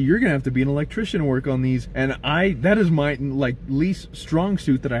 you're gonna have to be an electrician to work on these, and that is my least strong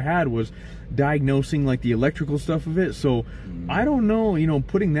suit that I had, was diagnosing like the electrical stuff of it. So I don't know,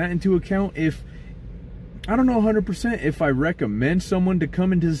 putting that into account, I don't know 100% if I recommend someone to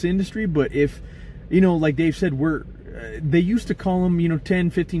come into this industry. But if like Dave said, they used to call them, 10,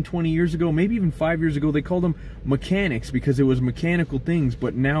 15, 20 years ago, maybe even 5 years ago, they called them mechanics because it was mechanical things.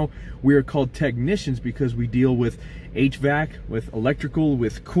 But now we are called technicians because we deal with HVAC, with electrical,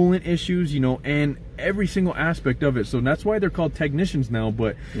 with coolant issues, and every single aspect of it. So that's why they're called technicians now.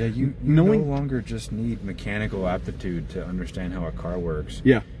 But yeah, you no longer just need mechanical aptitude to understand how a car works.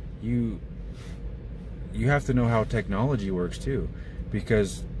 Yeah. You have to know how technology works too,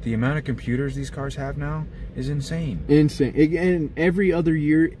 because the amount of computers these cars have now is insane. And every other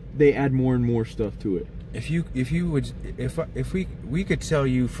year they add more and more stuff to it. If we could tell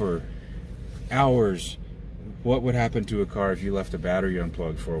you for hours what would happen to a car if you left a battery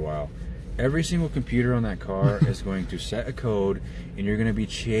unplugged for a while. Every single computer on that car is going to set a code, and you're going to be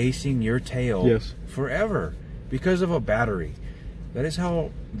chasing your tail forever because of a battery. That is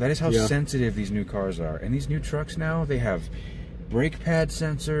how sensitive these new cars are. And these new trucks now, they have brake pad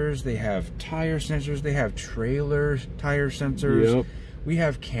sensors, they have tire sensors, they have trailer tire sensors. Yep. We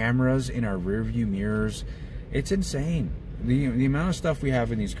have cameras in our rear view mirrors. It's insane. The amount of stuff we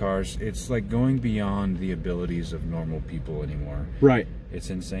have in these cars, it's like going beyond the abilities of normal people anymore. Right.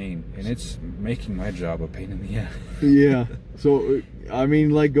 It's insane, and it's making my job a pain in the ass. Yeah. So, I mean,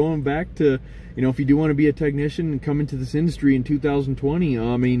 like, going back to, if you do want to be a technician and come into this industry in 2020,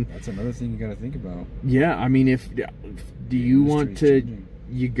 I mean... That's another thing you got to think about. Yeah, I mean, do you want to... Changing.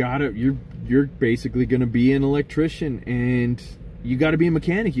 You're basically going to be an electrician, and you got to be a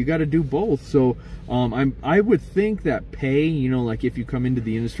mechanic. You got to do both. So, I would think that pay, like if you come into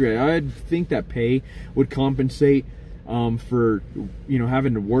the industry, I'd think that pay would compensate for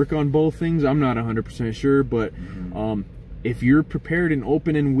having to work on both things. I'm not 100% sure, but if you're prepared and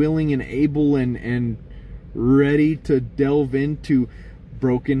open and willing and able and ready to delve into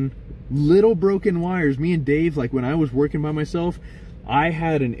little broken wires. Me and Dave, like when I was working by myself, I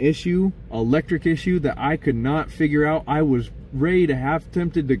had an electric issue that I could not figure out. I was ready to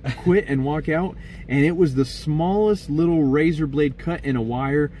tempted to quit and walk out, and it was the smallest little razor blade cut in a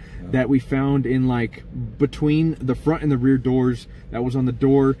wire that we found in between the front and the rear doors, that was on the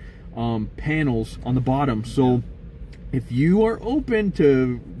door panels on the bottom. So if you are open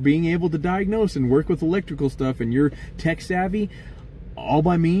to being able to diagnose and work with electrical stuff and you're tech savvy, all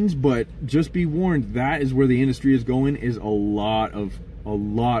by means, but just be warned, that is where the industry is going, is a lot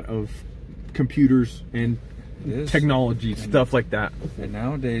of computers and technology, stuff like that. And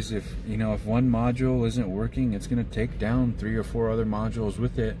nowadays, if one module isn't working, it's going to take down 3 or 4 other modules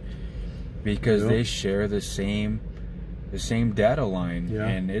with it, because they share the same data line.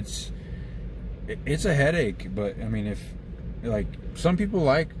 And it's a headache. But I mean, if some people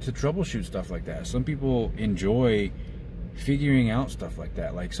like to troubleshoot stuff like that, some people enjoy figuring out stuff like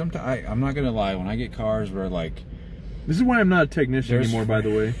that. Like sometimes, I'm not gonna lie, when I get cars where this is why I'm not a technician anymore, by the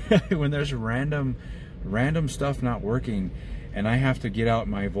way. When there's random stuff not working, and I have to get out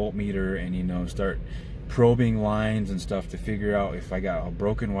my voltmeter and start probing lines and stuff to figure out if I got a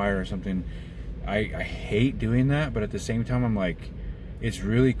broken wire or something. I hate doing that, but at the same time, I'm like, it's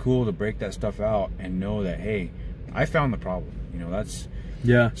really cool to break that stuff out and know that, hey, I found the problem. That's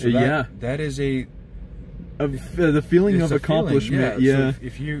that is the feeling of accomplishment. Yeah. So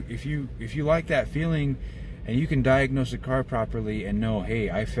if you like that feeling, and you can diagnose a car properly and know, hey,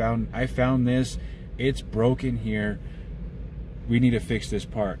 I found this, it's broken here, we need to fix this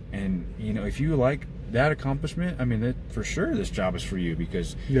part. And if you like that accomplishment, I mean, for sure this job is for you,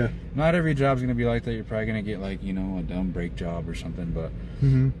 because yeah, not every job's gonna be like that. You're probably gonna get like, you know, a dumb brake job or something, but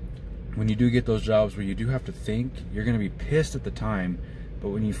when you do get those jobs where you do have to think, you're gonna be pissed at the time, but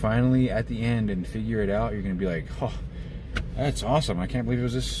when you finally at the end and figure it out, you're gonna be like, oh, that's awesome! I can't believe it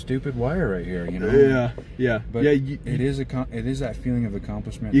was this stupid wire right here, you know? Yeah. But it is that feeling of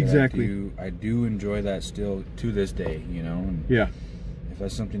accomplishment. Exactly. That I do enjoy that still to this day, you know. And yeah. if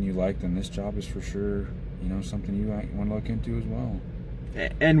that's something you like, then this job is for sure, you know, something you might want to look into as well.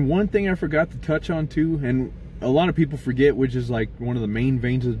 And one thing I forgot to touch on too, and a lot of people forget, which is like one of the main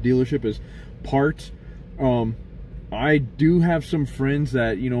veins of the dealership, is parts. I do have some friends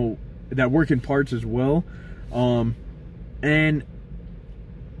that, you know, that work in parts as well. And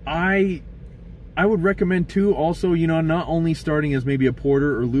I would recommend too, also, you know, not only starting as maybe a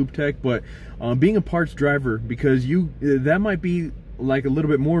porter or lube tech, but being a parts driver, because that might be like a little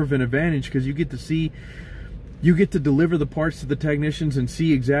bit more of an advantage, because you get to deliver the parts to the technicians and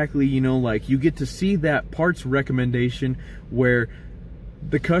see exactly, you know, like you get to see that parts recommendation where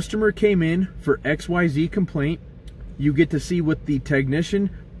the customer came in for XYZ complaint. You get to see what the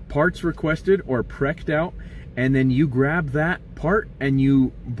technician parts requested or precced out, and then you grab that part and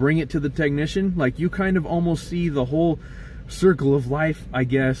you bring it to the technician. Like, you kind of almost see the whole circle of life, I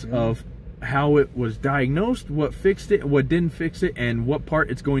guess, of how it was diagnosed, what fixed it, what didn't fix it, and what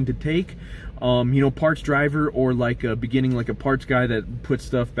part it's going to take. You know, parts driver, or like a beginning, like a parts guy that puts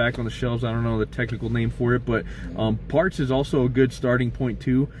stuff back on the shelves. I don't know the technical name for it, but parts is also a good starting point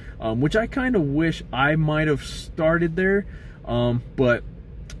too, which I kind of wish I might have started there. But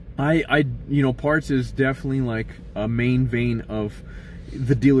you know, parts is definitely like a main vein of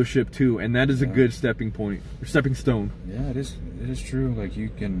the dealership too, and that is a good stepping stone. Yeah, it is true. Like, you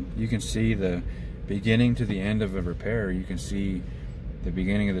can see the beginning to the end of a repair. You can see the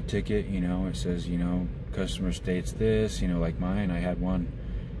beginning of the ticket, you know, it says, you know, customer states this, you know, like mine, I had one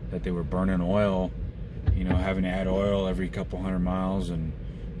that they were burning oil, you know, having to add oil every couple 100 miles, and,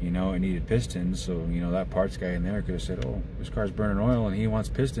 you know, it needed pistons. So, you know, that parts guy in there could have said, oh, this car's burning oil and he wants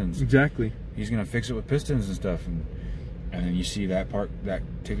pistons. Exactly. He's going to fix it with pistons and stuff. And then you see that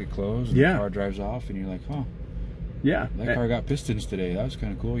ticket close, and the car drives off, and you're like, oh, yeah, that car got pistons today. That was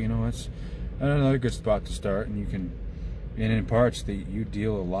kind of cool. You know, that's another good spot to start. And in parts, you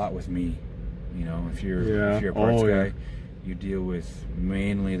deal a lot with me. You know, if you're a parts guy, you deal with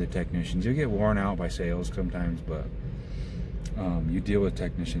mainly the technicians. You get worn out by sales sometimes, but you deal with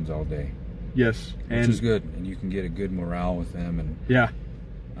technicians all day. Yes, which is good, and you can get a good morale with them, and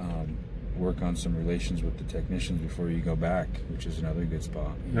work on some relations with the technicians before you go back, which is another good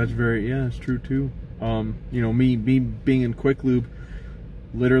spot. That's that's true too. You know, me being in Quick Lube,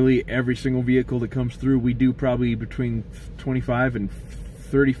 literally every single vehicle that comes through, we do probably between 25 and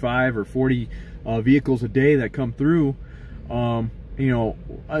 35 or 40 vehicles a day that come through. You know,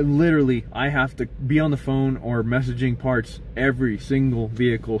 I have to be on the phone or messaging parts every single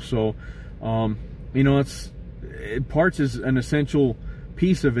vehicle. So, you know, parts is an essential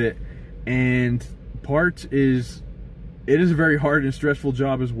piece of it, and parts is a very hard and stressful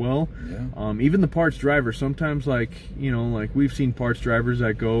job as well. Even the parts driver, sometimes, like, you know, like we've seen parts drivers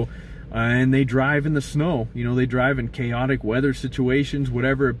that go and they drive in the snow. You know, they drive in chaotic weather situations,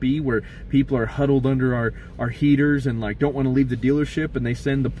 whatever it be, where people are huddled under our heaters and like don't want to leave the dealership, and they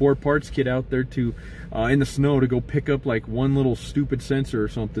send the poor parts kid out there to in the snow to go pick up like one little stupid sensor or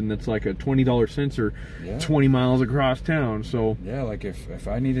something that's like a $20 sensor 20 miles across town. So yeah, like if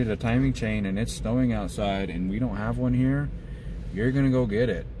I needed a timing chain and it's snowing outside and we don't have one here, you're gonna go get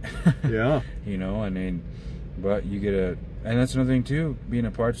it. Yeah. You know, I mean, but you get and that's another thing too, being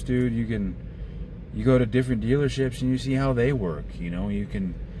a parts dude, you go to different dealerships and you see how they work. You know,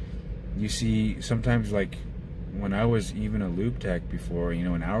 you see sometimes, like when I was even a lube tech before, you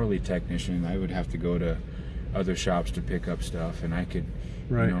know, an hourly technician, I would have to go to other shops to pick up stuff, and I could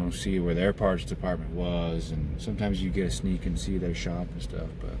you know, see where their parts department was, and sometimes you get a sneak and see their shop and stuff.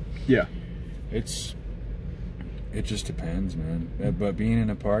 But yeah, it just depends, man. But being in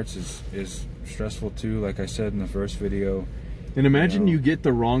the parts is stressful too, like I said in the first video. And imagine you get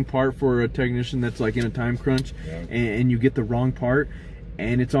the wrong part for a technician that's like in a time crunch, and you get the wrong part,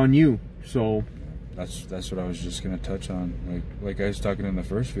 and it's on you. So that's what I was just gonna touch on. Like I was talking in the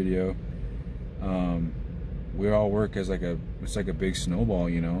first video. We all work as it's like a big snowball,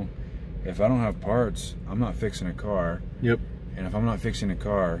 you know. If I don't have parts, I'm not fixing a car. Yep. And if I'm not fixing a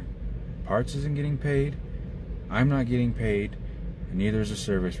car, parts isn't getting paid, I'm not getting paid, and neither is a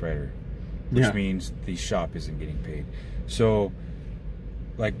service writer, which means the shop isn't getting paid. So,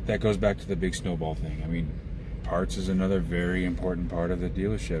 like, that goes back to the big snowball thing. I mean, parts is another very important part of the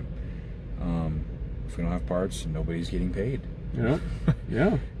dealership. if we don't have parts, nobody's getting paid. Yeah.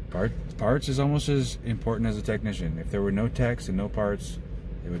 Yeah. Parts is almost as important as a technician. If there were no techs and no parts,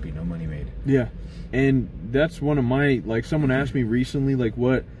 there would be no money made. Yeah. And that's one of my, like, someone asked me recently, like,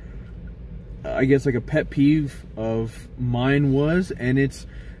 what I guess like a pet peeve of mine was, and it's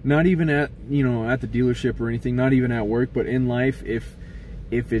not even at, you know, at the dealership or anything, not even at work, but in life, if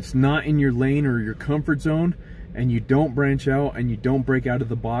it's not in your lane or your comfort zone, and you don't branch out and you don't break out of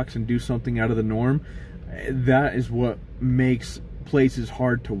the box and do something out of the norm, that is what makes places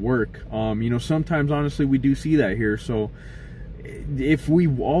hard to work. You know, sometimes honestly we do see that here. So if we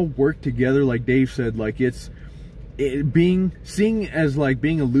all work together, like Dave said, like seeing as like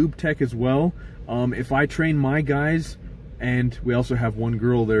being a lube tech as well, if I train my guys, and we also have one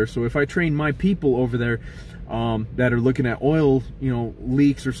girl there, so if I train my people over there that are looking at oil, you know,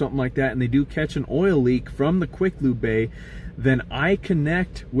 leaks or something like that, and they do catch an oil leak from the quick lube bay, then I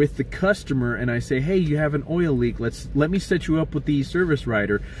connect with the customer and I say, hey, you have an oil leak, let me set you up with the service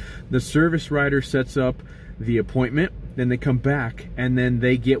writer. The service writer sets up the appointment, then they come back and then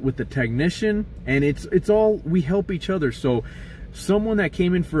they get with the technician, and it's all, we help each other. So someone that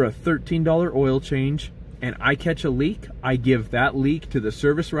came in for a $13 oil change and I catch a leak, I give that leak to the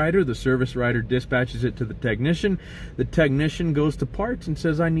service writer dispatches it to the technician goes to parts and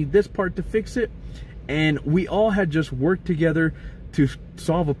says, I need this part to fix it. And we all had just worked together to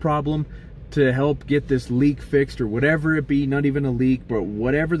solve a problem, to help get this leak fixed, or whatever it be, not even a leak, but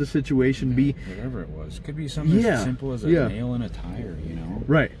whatever the situation be. Whatever it was. Could be something as simple as a nail in a tire, you know?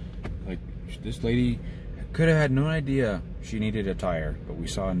 Right. Like, this lady could have had no idea she needed a tire, but we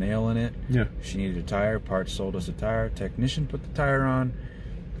saw a nail in it. Yeah. She needed a tire, parts sold us a tire, technician put the tire on.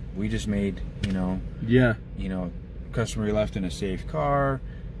 We just made, you know, customer left in a safe car,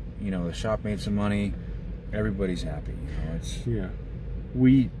 you know, the shop made some money, everybody's happy, you know.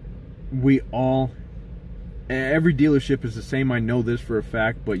 It's we all, every dealership is the same, I know this for a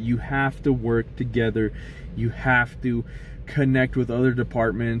fact, but you have to work together, you have to connect with other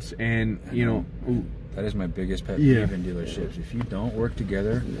departments, and you know, that is my biggest pet peeve in dealerships. If you don't work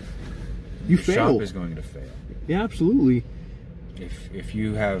together, you your fail. shop is going to fail. Yeah, absolutely. If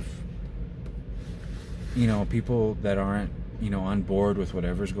you have, you know, people that aren't, you know, on board with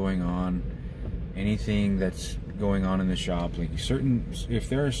whatever's going on, anything that's going on in the shop, like if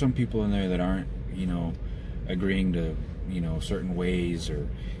there are some people in there that aren't, you know, agreeing to, you know, certain ways or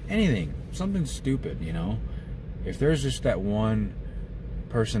anything, something stupid, you know, if there's just that one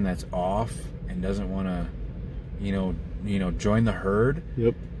person that's off and doesn't want to, you know, join the herd,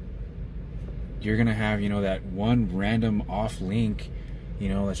 you're gonna have, you know, that one random off link, you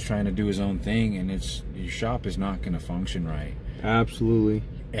know, that's trying to do his own thing, and your shop is not gonna function right. Absolutely.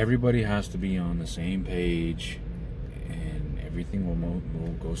 Everybody has to be on the same page, and everything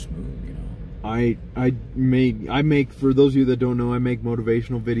will go smooth, you know. I make, for those of you that don't know, I make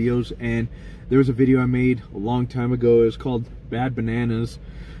motivational videos, and there was a video I made a long time ago. It was called Bad Bananas,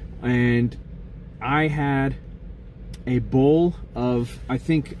 and I had a bowl of, I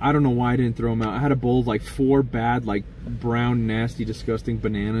don't know why I didn't throw them out. I had a bowl of like 4 bad, like brown, nasty, disgusting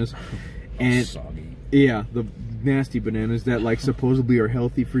bananas. And soggy. Yeah, the nasty bananas that like supposedly are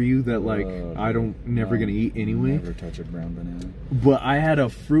healthy for you, that like never gonna eat anyway. Never touch a brown banana. But I had a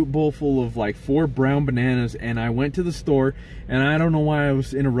fruit bowl full of like 4 brown bananas, and I went to the store, and I don't know why I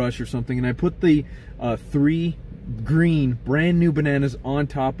was in a rush or something, and I put the 3 green brand new bananas on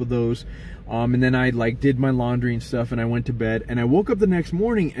top of those, and then I like did my laundry and stuff, and I went to bed, and I woke up the next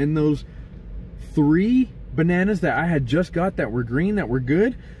morning, and those 3 bananas that I had just got that were green, that were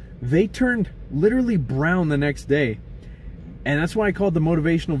good, they turned literally brown the next day. And that's why I called the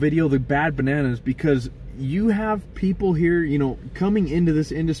motivational video the Bad Bananas, because you have people here, you know, coming into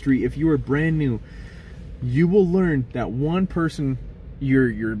this industry. If you are brand new, you will learn that one person,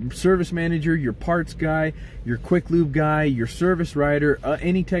 your service manager, your parts guy, your quick lube guy, your service writer,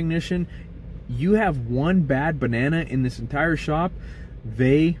 any technician, you have one bad banana in this entire shop,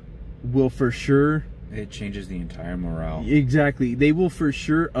 they will for sure, it changes the entire morale. Exactly. They will for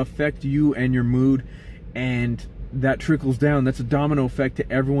sure affect you and your mood, and that trickles down. That's a domino effect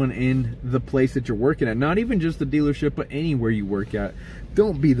to everyone in the place that you're working at. Not even just the dealership, but anywhere you work at.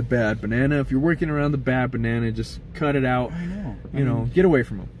 Don't be the bad banana. If you're working around the bad banana, just cut it out. I know. You know, get away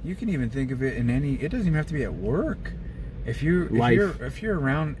from them. You can even think of it in any, it doesn't even have to be at work. If you're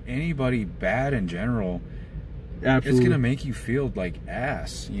around anybody bad in general, absolutely, it's gonna make you feel like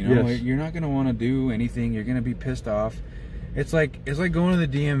ass. You know, you're not gonna want to do anything. You're gonna be pissed off. It's like going to the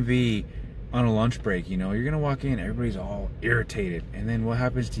DMV on a lunch break, you know, you're gonna walk in, everybody's all irritated, and then what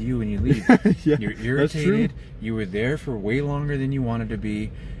happens to you when you leave? Yeah, you're irritated. You were there for way longer than you wanted to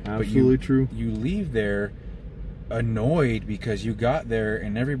be. Absolutely true. You leave there annoyed because you got there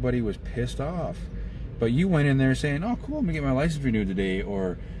and everybody was pissed off, but you went in there saying, "Oh, cool, I'm gonna get my license renewed today,"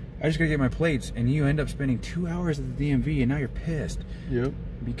 or "I just gotta get my plates," and you end up spending 2 hours at the DMV, and now you're pissed. Yep.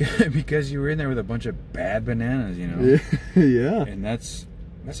 Because you were in there with a bunch of bad bananas, you know. Yeah. And that's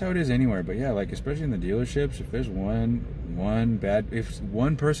how it is anywhere. But yeah, like especially in the dealerships, if there's if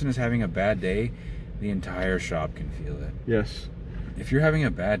one person is having a bad day, the entire shop can feel it. Yes. If you're having a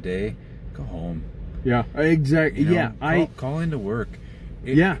bad day, go home. Yeah, exactly. You know, yeah, call into work.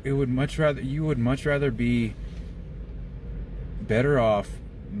 You would much rather be better off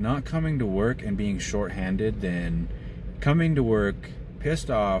not coming to work and being shorthanded than coming to work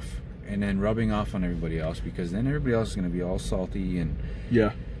pissed off and then rubbing off on everybody else, because then everybody else is going to be all salty, and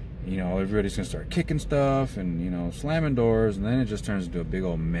yeah, you know, everybody's going to start kicking stuff and, you know, slamming doors, and then it just turns into a big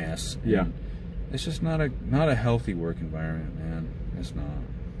old mess. Yeah. And it's just not a healthy work environment, man. It's not.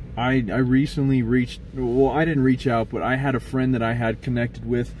 I recently I didn't reach out, but I had a friend that I had connected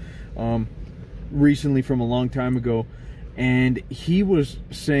with recently from a long time ago, and he was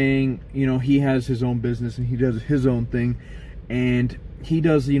saying, you know, he has his own business and he does his own thing, and he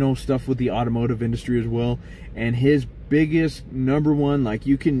does, you know, stuff with the automotive industry as well. And his biggest #1, like,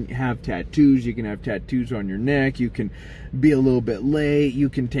 you can have tattoos, you can have tattoos on your neck, you can be a little bit late, you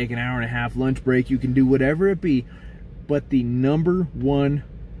can take an hour-and-a-half lunch break, you can do whatever it be, but the #1,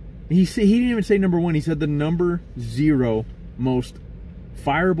 he didn't even say #1, he said the #0 most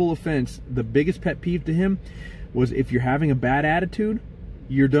fireable offense, the biggest pet peeve to him was if you're having a bad attitude,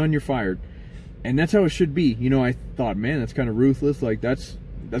 you're done, you're fired. And that's how it should be. You know, I thought, man, that's kind of ruthless. Like, that's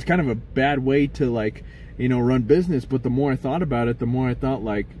kind of a bad way to, like, you know, run business. But the more I thought about it, the more I thought,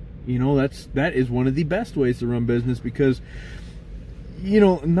 like, you know, that is one of the best ways to run business, because, you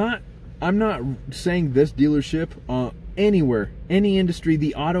know, I'm not saying this dealership, anywhere, any industry,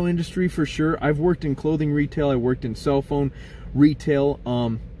 the auto industry for sure. I've worked in clothing retail, I worked in cell phone retail,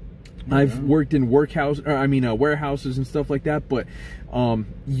 I've worked in warehouses and stuff like that. But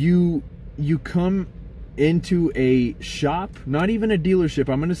you come into a shop, not even a dealership,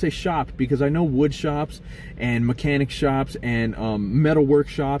 I'm going to say shop, because I know wood shops and mechanic shops and metal work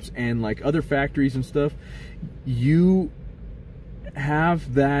shops and like other factories and stuff, you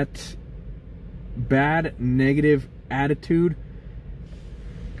have that bad negative attitude,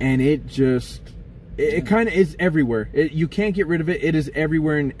 and it kind of is everywhere. You can't get rid of it. It is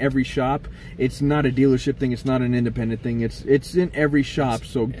everywhere in every shop. It's not a dealership thing. It's not an independent thing. It's in every shop.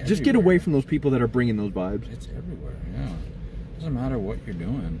 So just get away from those people that are bringing those vibes. It's everywhere. Yeah. Doesn't matter what you're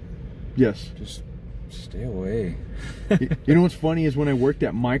doing. Yes. Just stay away. You know what's funny is when I worked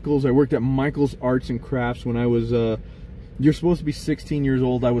at Michael's Arts and Crafts when I was, you're supposed to be 16 years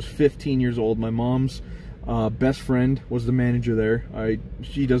old. I was 15 years old. My mom's best friend was the manager there.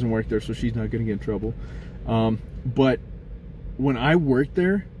 She doesn't work there, so she's not going to get in trouble. But when I worked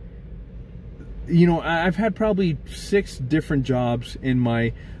there, you know, I've had probably 6 different jobs in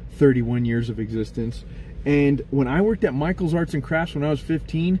my 31 years of existence. And when I worked at Michael's Arts and Crafts when I was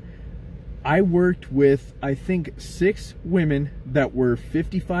 15, I worked with, I think, 6 women that were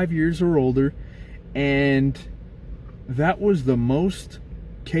 55 years or older. And that was the most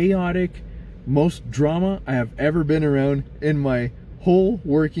chaotic, most drama I have ever been around in my whole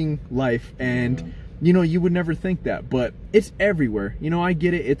working life. And you know, you would never think that, but it's everywhere. You know, I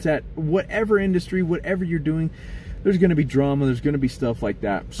get it. It's at whatever industry, whatever you're doing, there's going to be drama, there's going to be stuff like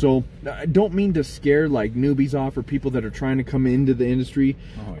that. So I don't mean to scare like newbies off or people that are trying to come into the industry.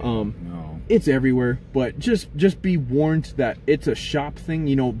 No. It's everywhere, but just be warned that it's a shop thing.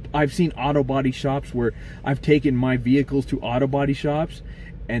 You know, I've seen auto body shops where I've taken my vehicles to auto body shops,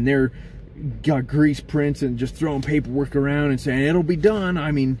 and they're got grease prints and just throwing paperwork around and saying it'll be done.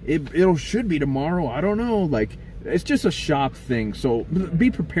 I mean, it should be tomorrow. I don't know. Like, it's just a shop thing. So be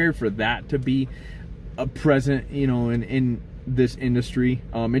prepared for that to be a present, you know, in this industry.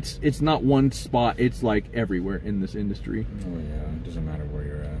 It's not one spot. It's like everywhere in this industry. Oh yeah, it doesn't matter where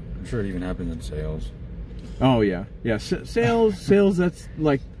you're at. I'm sure it even happens in sales. Oh yeah, yeah. Sales. That's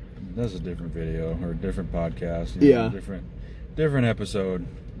like, that's a different video or a different podcast. You know, different episode.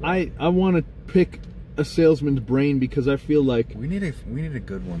 I want to pick a salesman's brain because I feel like we need a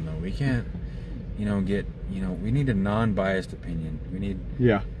good one though. We can't, you know, we need a non-biased opinion. We need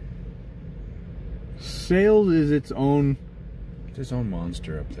sales is its own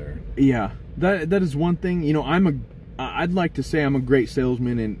monster up there. Yeah, that is one thing. You know, I'd like to say I'm a great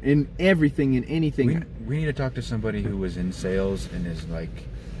salesman in everything and anything. We need to talk to somebody who was in sales and is like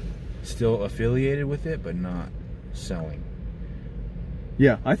still affiliated with it, but not selling.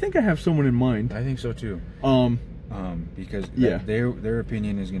 Yeah, I think I have someone in mind. I think so too. Because their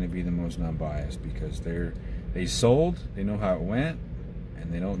opinion is going to be the most non-biased, because they sold, they know how it went,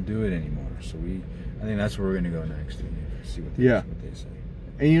 and they don't do it anymore. So I think that's where we're going to go next. See what they say.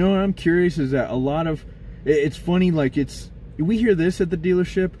 And you know what I'm curious is that a lot of, it's funny, like we hear this at the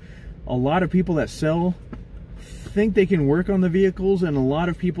dealership, a lot of people that sell think they can work on the vehicles, and a lot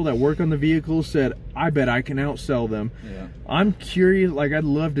of people that work on the vehicles said, I bet I can outsell them. Yeah. I'm curious, like I'd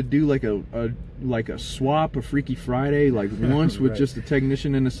love to do like a swap, a Freaky Friday, like once with just a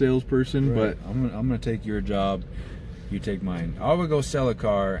technician and a salesperson. But I'm gonna take your job, you take mine. I would go sell a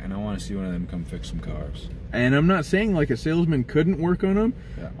car, and I want to see one of them come fix some cars. And I'm not saying like a salesman couldn't work on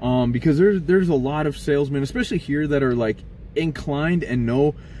them, because there's a lot of salesmen, especially here, that are like inclined and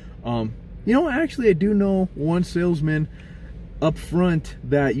know. You know, actually, I do know one salesman up front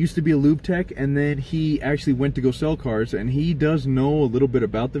that used to be a lube tech, and then he actually went to go sell cars, and he does know a little bit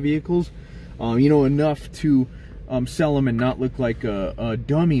about the vehicles, you know, enough to sell them and not look like a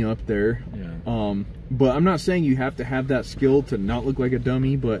dummy up there. Yeah. But I'm not saying you have to have that skill to not look like a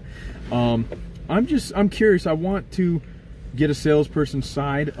dummy, but I'm curious. I want to get a salesperson's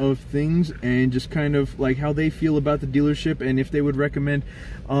side of things and just kind of like how they feel about the dealership, and if they would recommend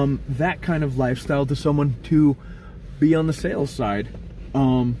that kind of lifestyle to someone to be on the sales side.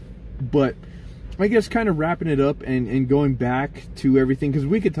 But I guess kind of wrapping it up and going back to everything, because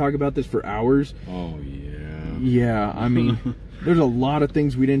we could talk about this for hours. Oh yeah. Yeah, I mean, there's a lot of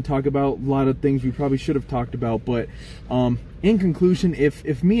things we didn't talk about, a lot of things we probably should have talked about, but in conclusion,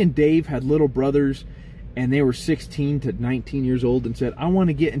 if me and Dave had little brothers and they were 16 to 19 years old and said, I want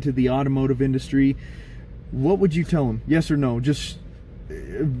to get into the automotive industry, what would you tell them? Yes or no? Just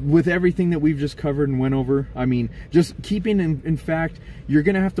with everything that we've just covered and went over. I mean, just keeping in fact, you're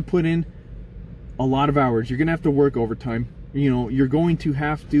going to have to put in a lot of hours. You're going to have to work overtime. You know, you're going to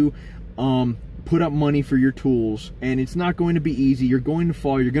have to put up money for your tools, and it's not going to be easy. You're going to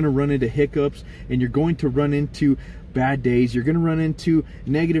fall. You're going to run into hiccups, and you're going to run into bad days. You're going to run into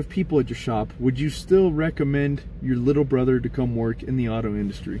negative people at your shop. Would you still recommend your little brother to come work in the auto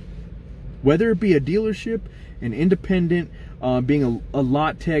industry? Whether it be a dealership, an independent, being a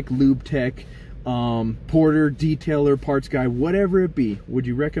lot tech, lube tech, porter, detailer, parts guy, whatever it be, would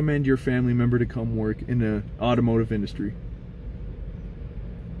you recommend your family member to come work in the automotive industry?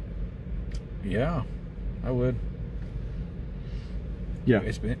 Yeah, I would. Yeah,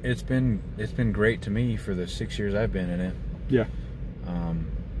 it's been great to me for the 6 years I've been in it. Yeah.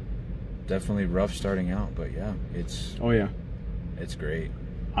 Definitely rough starting out, but yeah, it's great.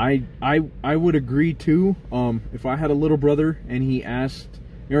 I would agree too. If I had a little brother and he asked,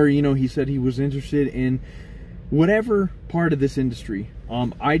 or you know, he said he was interested in whatever part of this industry,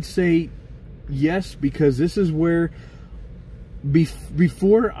 I'd say yes, because this is where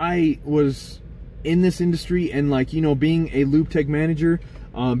before I was in this industry and, like, you know, being a lube tech manager,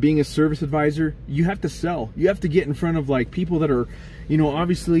 being a service advisor, you have to sell. You have to get in front of like people that are, you know,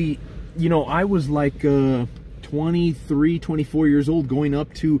 obviously, you know, I was like 23, 24 years old going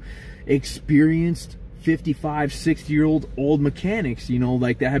up to experienced 55, 60-year-old old mechanics, you know,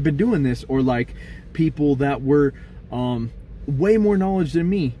 like that have been doing this, or like people that were way more knowledge than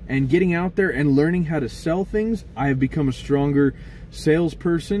me, and getting out there and learning how to sell things. I have become a stronger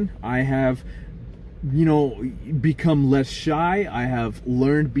salesperson. I have, you know, become less shy. I have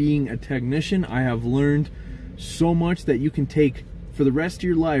learned being a technician. I have learned so much that you can take for the rest of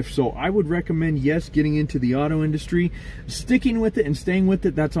your life. So I would recommend, yes, getting into the auto industry, sticking with it and staying with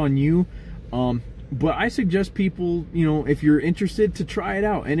it. That's on you. But I suggest people, you know, if you're interested, to try it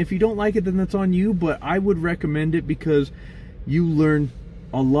out. And if you don't like it, then that's on you. But I would recommend it because you learn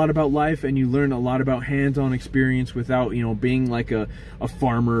a lot about life, and you learn a lot about hands-on experience without, you know, being like a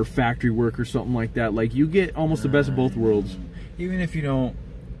farmer, factory worker, something like that. Like, you get almost the best of both worlds. Even if you don't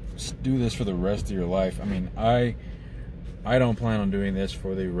do this for the rest of your life, I mean, I don't plan on doing this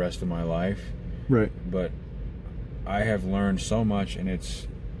for the rest of my life. Right. But I have learned so much, and it's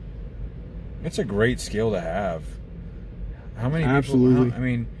a great skill to have. How many people? Absolutely. I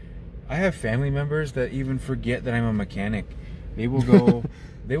mean, I have family members that even forget that I'm a mechanic. They will go,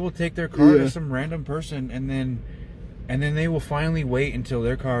 they will take their car to some random person, and then they will finally wait until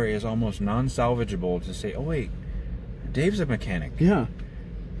their car is almost non-salvageable to say, "Oh wait, Dave's a mechanic." Yeah.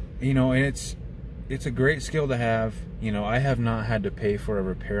 You know, and it's a great skill to have. You know, I have not had to pay for a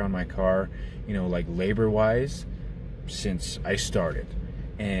repair on my car, you know, like labor-wise, since I started.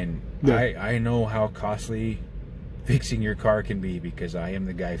 And I know how costly fixing your car can be because I am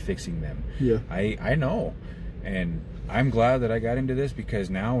the guy fixing them. Yeah. I know. And I'm glad that I got into this, because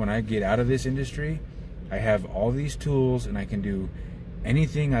now when I get out of this industry, I have all these tools and I can do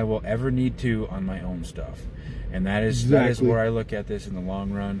anything I will ever need to on my own stuff. And that is where I look at this in the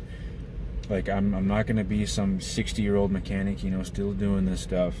long run. Like, I'm not going to be some 60-year-old mechanic, you know, still doing this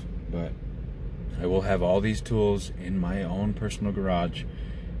stuff, but I will have all these tools in my own personal garage,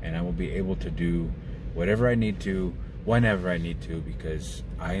 and I will be able to do whatever I need to, whenever I need to, because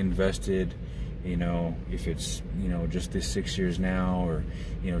I invested, you know, if it's, you know, just this 6 years now, or,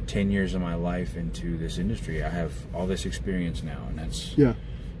 you know, 10 years of my life into this industry. I have all this experience now, and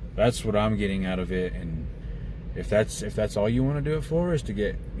that's what I'm getting out of it. And if that's all you want to do it for, is to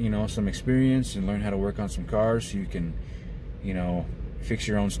get, you know, some experience and learn how to work on some cars so you can, you know, fix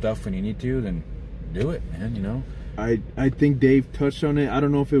your own stuff when you need to, then do it, man, you know. I think Dave touched on it. I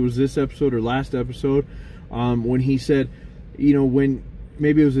don't know if it was this episode or last episode, when he said, you know,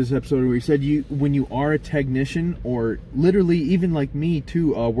 maybe it was this episode where he said, when you are a technician, or literally even like me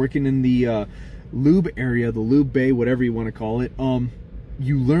too, working in the lube area, the lube bay, whatever you want to call it,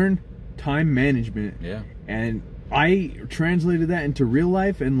 you learn time management. Yeah. And I translated that into real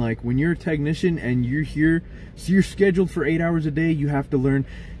life, and like when you're a technician and you're here, so you're scheduled for 8 hours a day, you have to learn,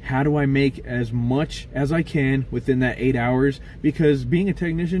 how do I make as much as I can within that 8 hours? Because being a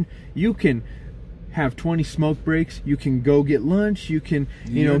technician, you can have 20 smoke breaks, you can go get lunch, you can,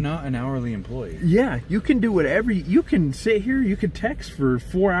 you're not an hourly employee. Yeah, you can do whatever. You can sit here, you can text for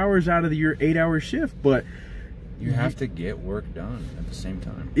 4 hours out of your 8-hour shift, but you have to get work done at the same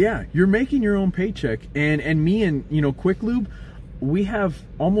time. Yeah, you're making your own paycheck. And me and, you know, Quick Lube, we have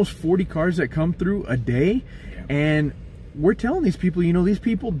almost 40 cars that come through a day. Yeah. And we're telling these people, you know, these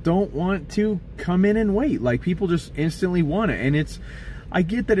people don't want to come in and wait. Like, people just instantly want it. And I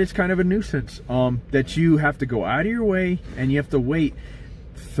get that it's kind of a nuisance, that you have to go out of your way and you have to wait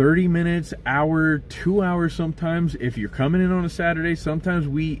 30 minutes, hour, 2 hours sometimes. If you're coming in on a Saturday, sometimes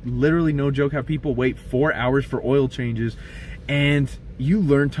we literally, no joke, have people wait 4 hours for oil changes. And you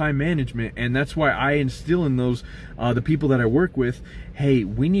learn time management, and that's why I instill in those, the people that I work with, hey,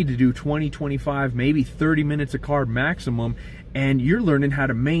 we need to do 20, 25, maybe 30 minutes a car maximum, and you're learning how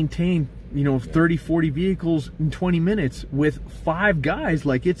to maintain, you know, 30, 40 vehicles in 20 minutes with 5 guys.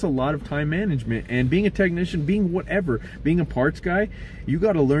 Like, it's a lot of time management. And being a technician, being whatever, being a parts guy, you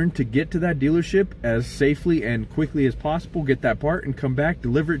got to learn to get to that dealership as safely and quickly as possible, get that part and come back,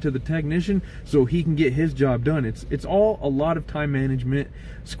 deliver it to the technician so he can get his job done. It's all a lot of time management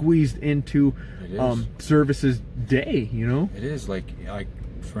squeezed into services day, you know. It is. Like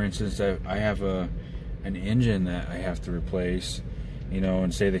for instance, I have an engine that I have to replace, you know,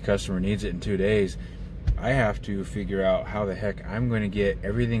 and say the customer needs it in 2 days. I have to figure out how the heck I'm going to get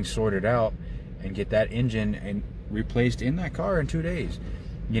everything sorted out and get that engine and replaced in that car in 2 days,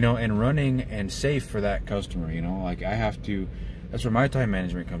 you know, and running and safe for that customer, you know. Like, I have to, that's where my time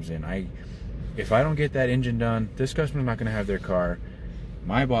management comes in. If I don't get that engine done, this customer's not going to have their car,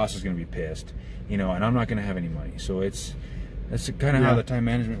 my boss is going to be pissed, you know, and I'm not going to have any money. So that's kind of how the time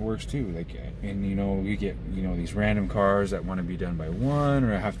management works too. Like, and you know, we get, you know, these random cars that want to be done by 1,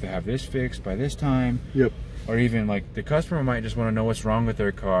 or have to have this fixed by this time. Yep. Or even like the customer might just want to know what's wrong with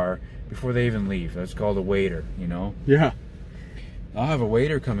their car before they even leave. That's called a waiter, you know. Yeah. I'll have a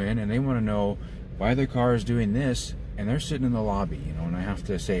waiter come in and they want to know why their car is doing this, and they're sitting in the lobby, you know, and I have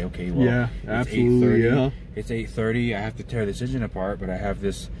to say, okay, well, yeah, absolutely, it's 8:30. I have to tear this engine apart, but I have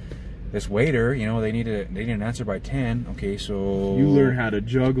this waiter, you know, they need an answer by 10. Okay, so you learn how to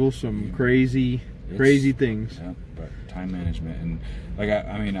juggle some crazy things. Yeah, but time management, and like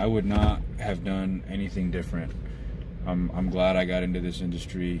I mean, I would not have done anything different. I'm glad I got into this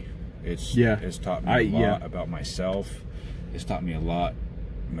industry. It's taught me a lot about myself. It's taught me a lot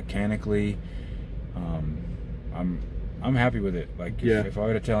mechanically. I'm happy with it. Like, if I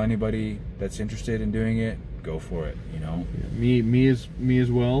were to tell anybody that's interested in doing it, go for it, you know. Me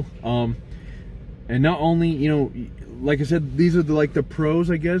as well. And not only, you know, like I said, these are the pros,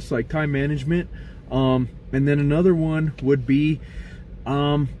 I guess, like time management. And then another one would be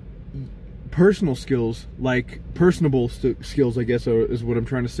personal skills, like personable skills, I guess, is what I'm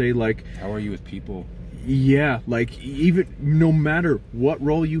trying to say. Like, how are you with people? Yeah, like, even no matter what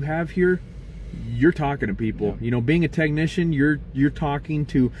role you have here, you're talking to people. You know, being a technician, you're talking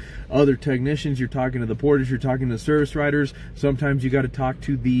to other technicians, you're talking to the porters, you're talking to the service riders. Sometimes you got to talk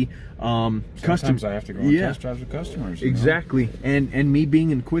to the customers. I have to go on test drives with customers. Exactly. And me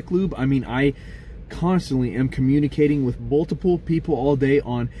being in Quick Lube, I mean, I constantly am communicating with multiple people all day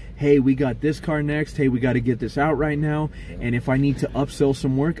on, hey, we got this car next, hey, we got to get this out right now. And if I need to upsell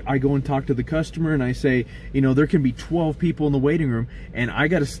some work, I go and talk to the customer and I say, you know, there can be 12 people in the waiting room, and I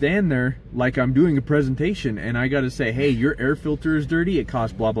got to stand there like I'm doing a presentation, and I got to say, hey, your air filter is dirty, it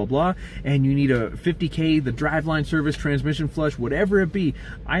costs blah blah blah, and you need a 50K, the driveline service, transmission flush, whatever it be.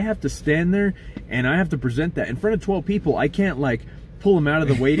 I have to stand there and I have to present that in front of 12 people. I can't like pull them out of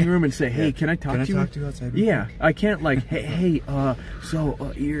the waiting room and say, hey, can I talk to you? Talk to you outside? Yeah, I can't like, hey,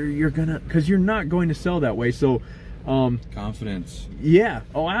 so you're gonna, because you're not going to sell that way. So confidence. Yeah.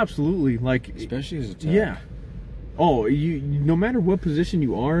 Oh, absolutely. Like, especially as a tech. Yeah. Oh, you, no matter what position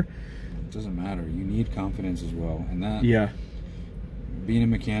you are, it doesn't matter. You need confidence as well, and that. Yeah. Being a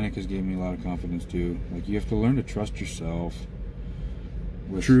mechanic has given me a lot of confidence too. Like, you have to learn to trust yourself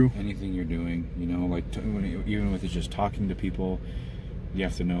with anything you're doing. You know, like even with just talking to people, you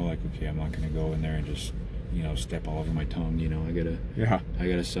have to know, like, okay, I'm not going to go in there and just, you know, step all over my tongue. You know, I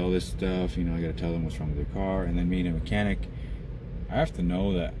gotta sell this stuff. You know, I gotta tell them what's wrong with their car. And then being a mechanic, I have to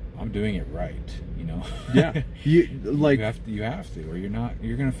know that I'm doing it right. You know. Yeah. You have to, or you're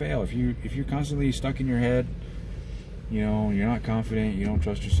gonna fail. If you're constantly stuck in your head, you know, you're not confident, you don't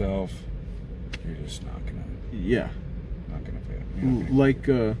trust yourself, you're just not gonna. Yeah. Not gonna fail. Like,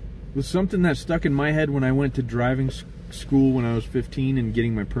 was something that stuck in my head when I went to driving school when I was 15 and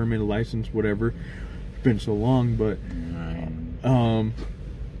getting my permit, license, whatever. It's been so long, but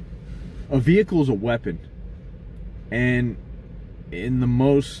a vehicle is a weapon, and in the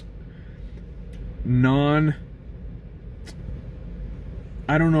most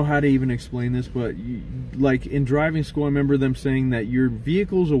I don't know how to even explain this, but like in driving school, I remember them saying that your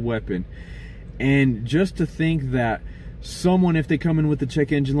vehicle's a weapon, and just to think that someone, if they come in with the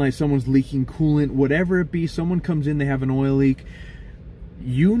check engine light, someone's leaking coolant, whatever it be, someone comes in, they have an oil leak,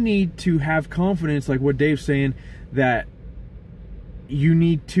 you need to have confidence, like what Dave's saying, that you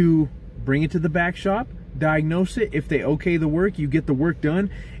need to bring it to the back shop, diagnose it. If they okay the work, you get the work done.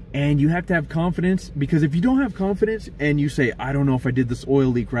 And you have to have confidence, because if you don't have confidence and you say, I don't know if I did this oil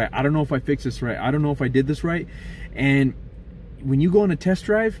leak right, I don't know if I fixed this right, I don't know if I did this right, and when you go on a test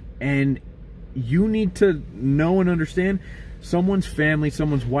drive, and you need to know and understand someone's family,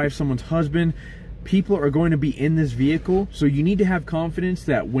 someone's wife, someone's husband, people are going to be in this vehicle, so you need to have confidence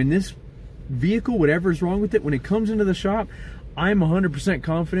that when this vehicle, whatever is wrong with it, when it comes into the shop, I'm 100%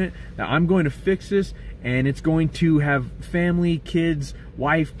 confident that I'm going to fix this, and it's going to have family, kids,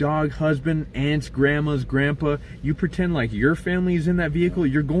 wife, dog, husband, aunts, grandmas, grandpa. You pretend like your family is in that vehicle,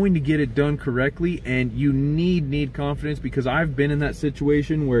 you're going to get it done correctly, and you need confidence, because I've been in that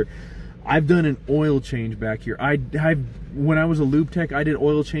situation where I've done an oil change back here. When I was a lube tech, I did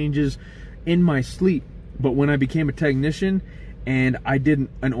oil changes in my sleep, but when I became a technician and I did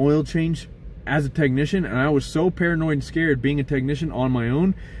an oil change as a technician, and I was so paranoid and scared being a technician on my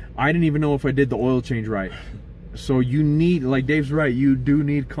own, I didn't even know if I did the oil change right. So you need, like Dave's right, you do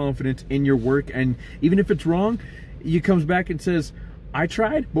need confidence in your work, and even if it's wrong, he comes back and says, I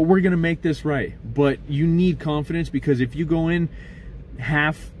tried, but we're gonna make this right. But you need confidence, because if you go in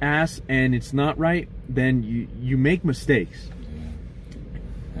half-ass and it's not right, then you make mistakes.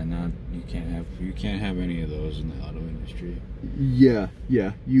 Yeah. And you can't have any of those in the auto industry. Yeah.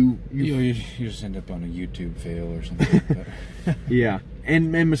 You just end up on a YouTube fail or something like that. Yeah.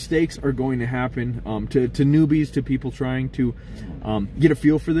 And mistakes are going to happen to newbies, to people trying to get a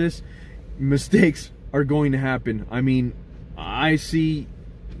feel for this. Mistakes are going to happen. I mean, I see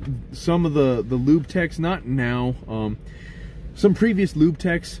some of the lube techs, not now, some previous lube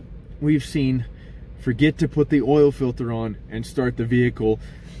techs we've seen forget to put the oil filter on and start the vehicle,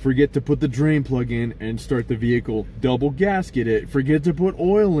 forget to put the drain plug in and start the vehicle, double gasket it, forget to put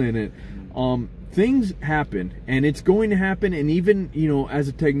oil in it. Things happen, and it's going to happen. And even, you know, as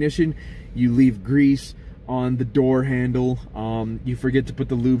a technician, you leave grease on the door handle, you forget to put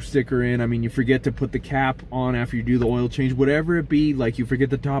the lube sticker in, I mean, you forget to put the cap on after you do the oil change, whatever it be, like you forget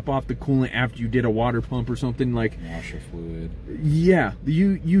to top off the coolant after you did a water pump or something, like washer fluid. Yeah,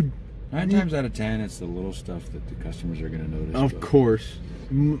 you 9 times out of 10, it's the little stuff that the customers are going to notice. Of course,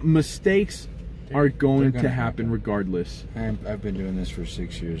 mistakes are going to happen regardless. I've been doing this for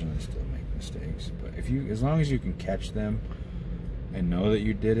 6 years and I still make mistakes. But as long as you can catch them and know that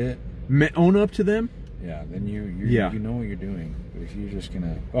you did it, own up to them. Yeah, then you know what you're doing. But if you're just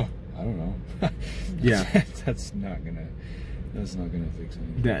gonna, I don't know. Yeah, that's not gonna fix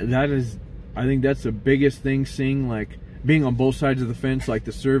anything. That is, I think that's the biggest thing. Seeing, like, being on both sides of the fence, like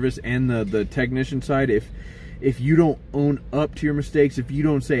the service and the technician side. If if you don't own up to your mistakes, if you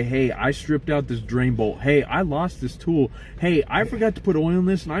don't say, hey, I stripped out this drain bolt, hey, I lost this tool, hey, I forgot to put oil in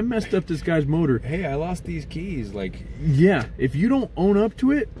this and I messed up this guy's motor, hey, I lost these keys, like, yeah, if you don't own up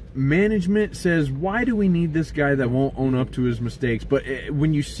to it, management says, why do we need this guy that won't own up to his mistakes? But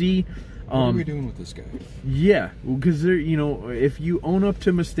when you see, what are we doing with this guy? Yeah, because you know, if you own up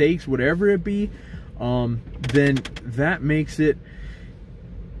to mistakes, whatever it be, then that makes it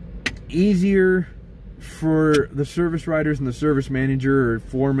easier for the service writers and the service manager or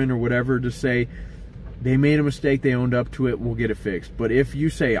foreman or whatever to say they made a mistake, they owned up to it, we'll get it fixed. But if you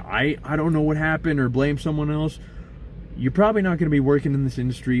say I don't know what happened or blame someone else, you're probably not going to be working in this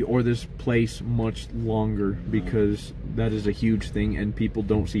industry or this place much longer, because that is a huge thing and people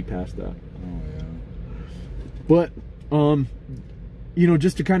don't see past that. Oh yeah. But you know,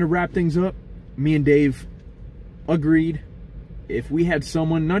 just to kind of wrap things up, me and Dave agreed, if we had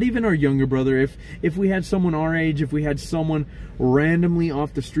someone, not even our younger brother, if we had someone our age, if we had someone randomly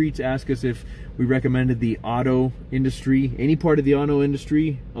off the streets ask us if we recommended the auto industry, any part of the auto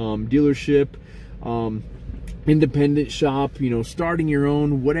industry, dealership, independent shop, you know, starting your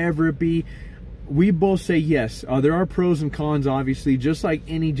own, whatever it be, we both say yes. There are pros and cons, obviously, just like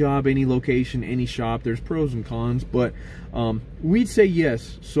any job, any location, any shop, there's pros and cons, but we'd say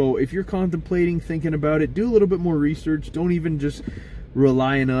yes. So if you're contemplating, thinking about it, do a little bit more research. Don't even just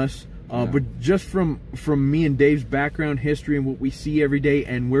rely on us. But just from me and Dave's background, history, and what we see every day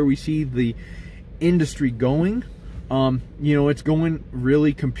and where we see the industry going, you know, it's going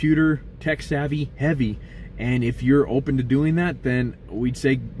really computer tech savvy heavy. And if you're open to doing that, then we'd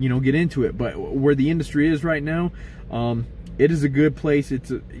say, you know, get into it. But where the industry is right now, it is a good place.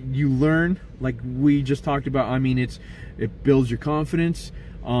 You learn, like we just talked about. I mean, it builds your confidence.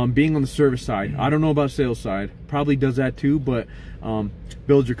 Being on the service side, I don't know about sales side, probably does that too, but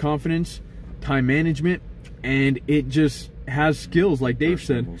builds your confidence, time management, and it just has skills, like Dave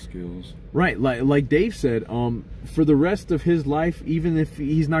said. Skills. Right, like Dave said, for the rest of his life, even if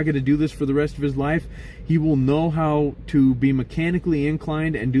he's not going to do this for the rest of his life, he will know how to be mechanically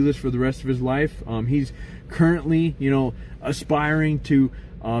inclined and do this for the rest of his life. He's currently, you know, aspiring to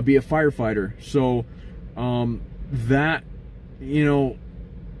be a firefighter. So that, you know,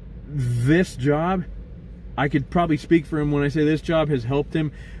 this job, I could probably speak for him when I say this job has helped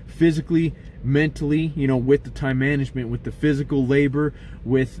him physically, mentally, you know, with the time management, with the physical labor,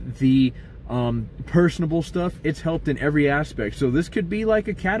 with the personable stuff. It's helped in every aspect. So this could be like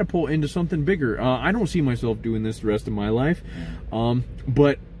a catapult into something bigger. I don't see myself doing this the rest of my life,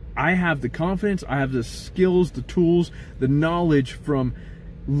 but I have the confidence, I have the skills, the tools, the knowledge from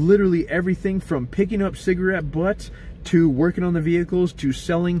literally everything from picking up cigarette butts to working on the vehicles to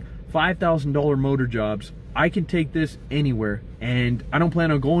selling $5,000 motor jobs. I can take this anywhere, and I don't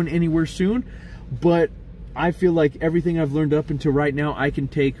plan on going anywhere soon, but I feel like everything I've learned up until right now, I can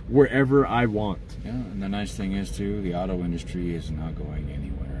take wherever I want. Yeah, and the nice thing is too, the auto industry is not going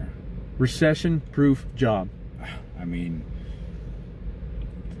anywhere. Recession-proof job. I mean,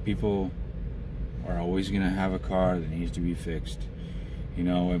 people are always going to have a car that needs to be fixed. You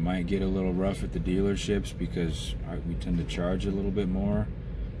know, it might get a little rough at the dealerships because we tend to charge a little bit more.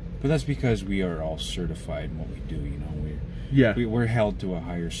 But that's because we are all certified in what we do, you know. We're held to a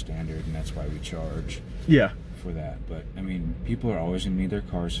higher standard, and that's why we charge for that. But, I mean, people are always going to need their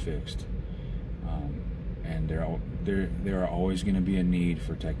cars fixed. And there are always going to be a need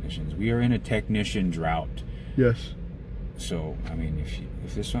for technicians. We are in a technician drought. Yes. So, I mean,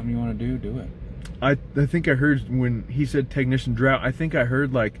 if there's something you want to do it. I think I heard when he said technician drought, I think I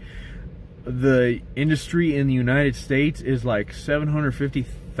heard like the industry in the United States is like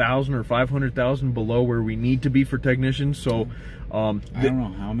 750,000 or 500,000 below where we need to be for technicians. So I don't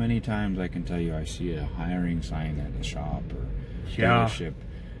know how many times I can tell you I see a hiring sign at a shop or dealership.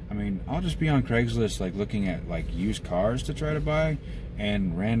 I mean, I'll just be on Craigslist like looking at like used cars to try to buy,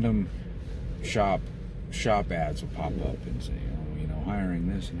 and random shop ads will pop up and say, you know,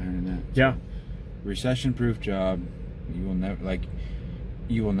 hiring this and hiring that. So, recession-proof job. You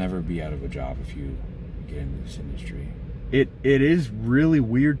will never be out of a job if you get into this industry. It is really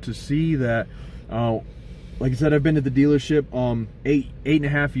weird to see that. Like I said, I've been at the dealership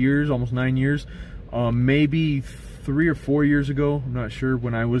 8.5 years, almost 9 years. Maybe 3 or 4 years ago, I'm not sure,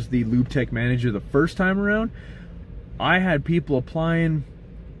 when I was the lube tech manager the first time around, I had people applying,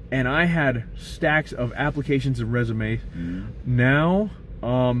 and I had stacks of applications and resumes. Now,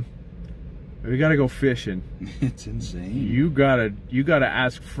 we gotta go fishing. It's insane. You gotta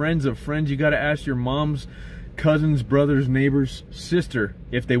ask friends of friends. You gotta ask your mom's cousins, brothers, neighbors, sister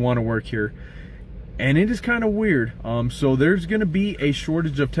if they want to work here, and it is kind of weird. So there's gonna be a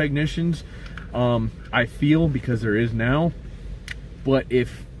shortage of technicians. I feel, because there is now. But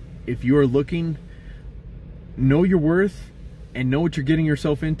if you're looking, know your worth and know what you're getting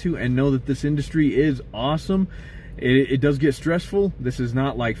yourself into, and know that this industry is awesome. It does get stressful. This is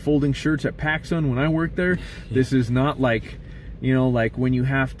not like folding shirts at PacSun when I worked there. This is not like, you know, like when you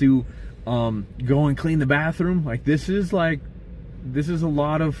have to go and clean the bathroom. Like this is a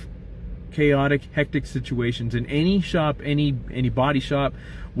lot of chaotic, hectic situations in any shop, any body shop,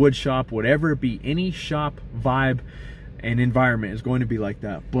 wood shop, whatever it be. Any shop vibe and environment is going to be like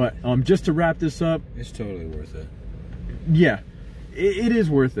that. But just to wrap this up, it's totally worth it. Yeah, it is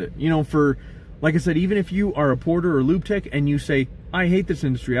worth it. You know, for, like I said, even if you are a porter or lube tech and you say, I hate this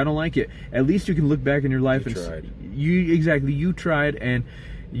industry, I don't like it, at least you can look back in your life and tried. You tried and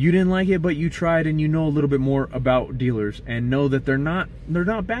you didn't like it, but you tried, and you know a little bit more about dealers, and know that they're not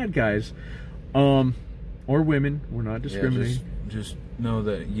bad guys, or women. We're not discriminating. Yeah, just know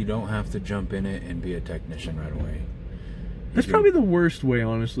that you don't have to jump in it and be a technician right away. That's probably the worst way,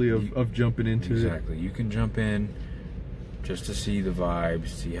 honestly, of jumping into it. Exactly. You can jump in just to see the vibe,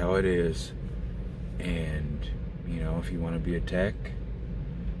 see how it is, and, you know, if you want to be a tech,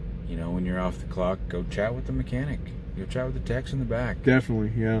 you know, when you're off the clock, go chat with the mechanic. Go chat with the techs in the back.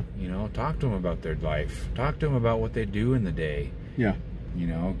 Definitely, yeah. You know, talk to them about their life. Talk to them about what they do in the day. Yeah. You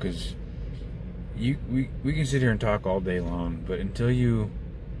know, because we can sit here and talk all day long, but until you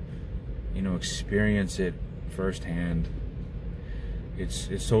know, experience it firsthand, it's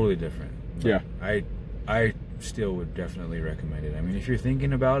totally different. But yeah. I still would definitely recommend it. I mean, if you're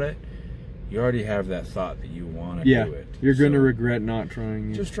thinking about it, you already have that thought that you want to do it. You're going to regret not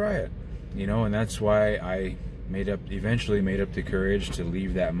trying it. Just try it. You know, and that's why I eventually made up the courage to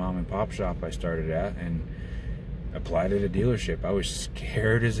leave that mom and pop shop I started at and applied at a dealership. I was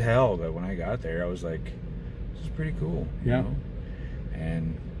scared as hell, but when I got there, I was like, this is pretty cool. You know?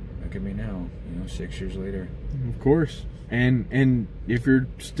 And look at me now, you know, 6 years later. Of course. And if you're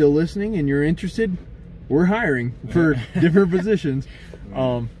still listening and you're interested, we're hiring for different positions.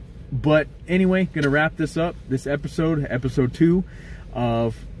 But anyway, gonna wrap this up, this episode 2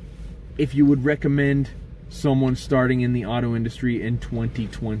 of if you would recommend someone starting in the auto industry in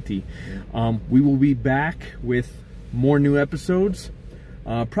 2020. We will be back with more new episodes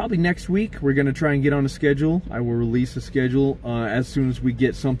probably next week. We're gonna try and get on a schedule. I will release a schedule as soon as we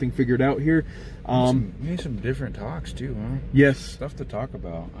get something figured out here. Maybe some different talks too, huh? Yes, stuff to talk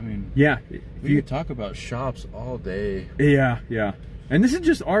about. I mean, yeah, we could talk about shops all day. Yeah. And this is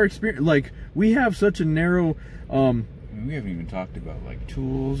just our experience. Like, we have such a narrow I mean, we haven't even talked about like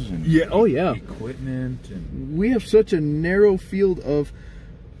tools and equipment, and we have such a narrow field of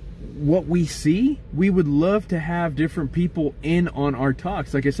what we see. We would love to have different people in on our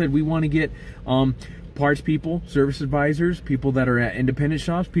talks. Like I said, we want to get parts people, service advisors, people that are at independent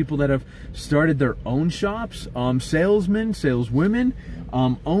shops, people that have started their own shops, salesmen, saleswomen,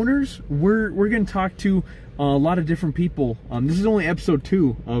 owners. We're going to talk to a lot of different people. This is only episode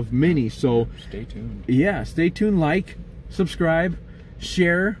 2 of many, so stay tuned. Yeah, stay tuned. Like, subscribe,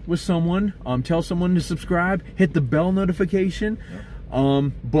 share with someone, tell someone to subscribe, hit the bell notification.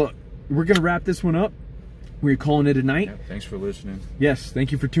 But we're gonna wrap this one up. We're calling it a night. Yeah, thanks for listening. Yes,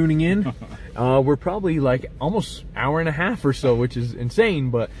 thank you for tuning in. We're probably like almost hour and a half or so, which is insane,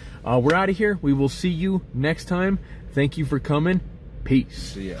 but we're out of here. We will see you next time. Thank you for coming.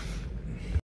 Peace. See ya.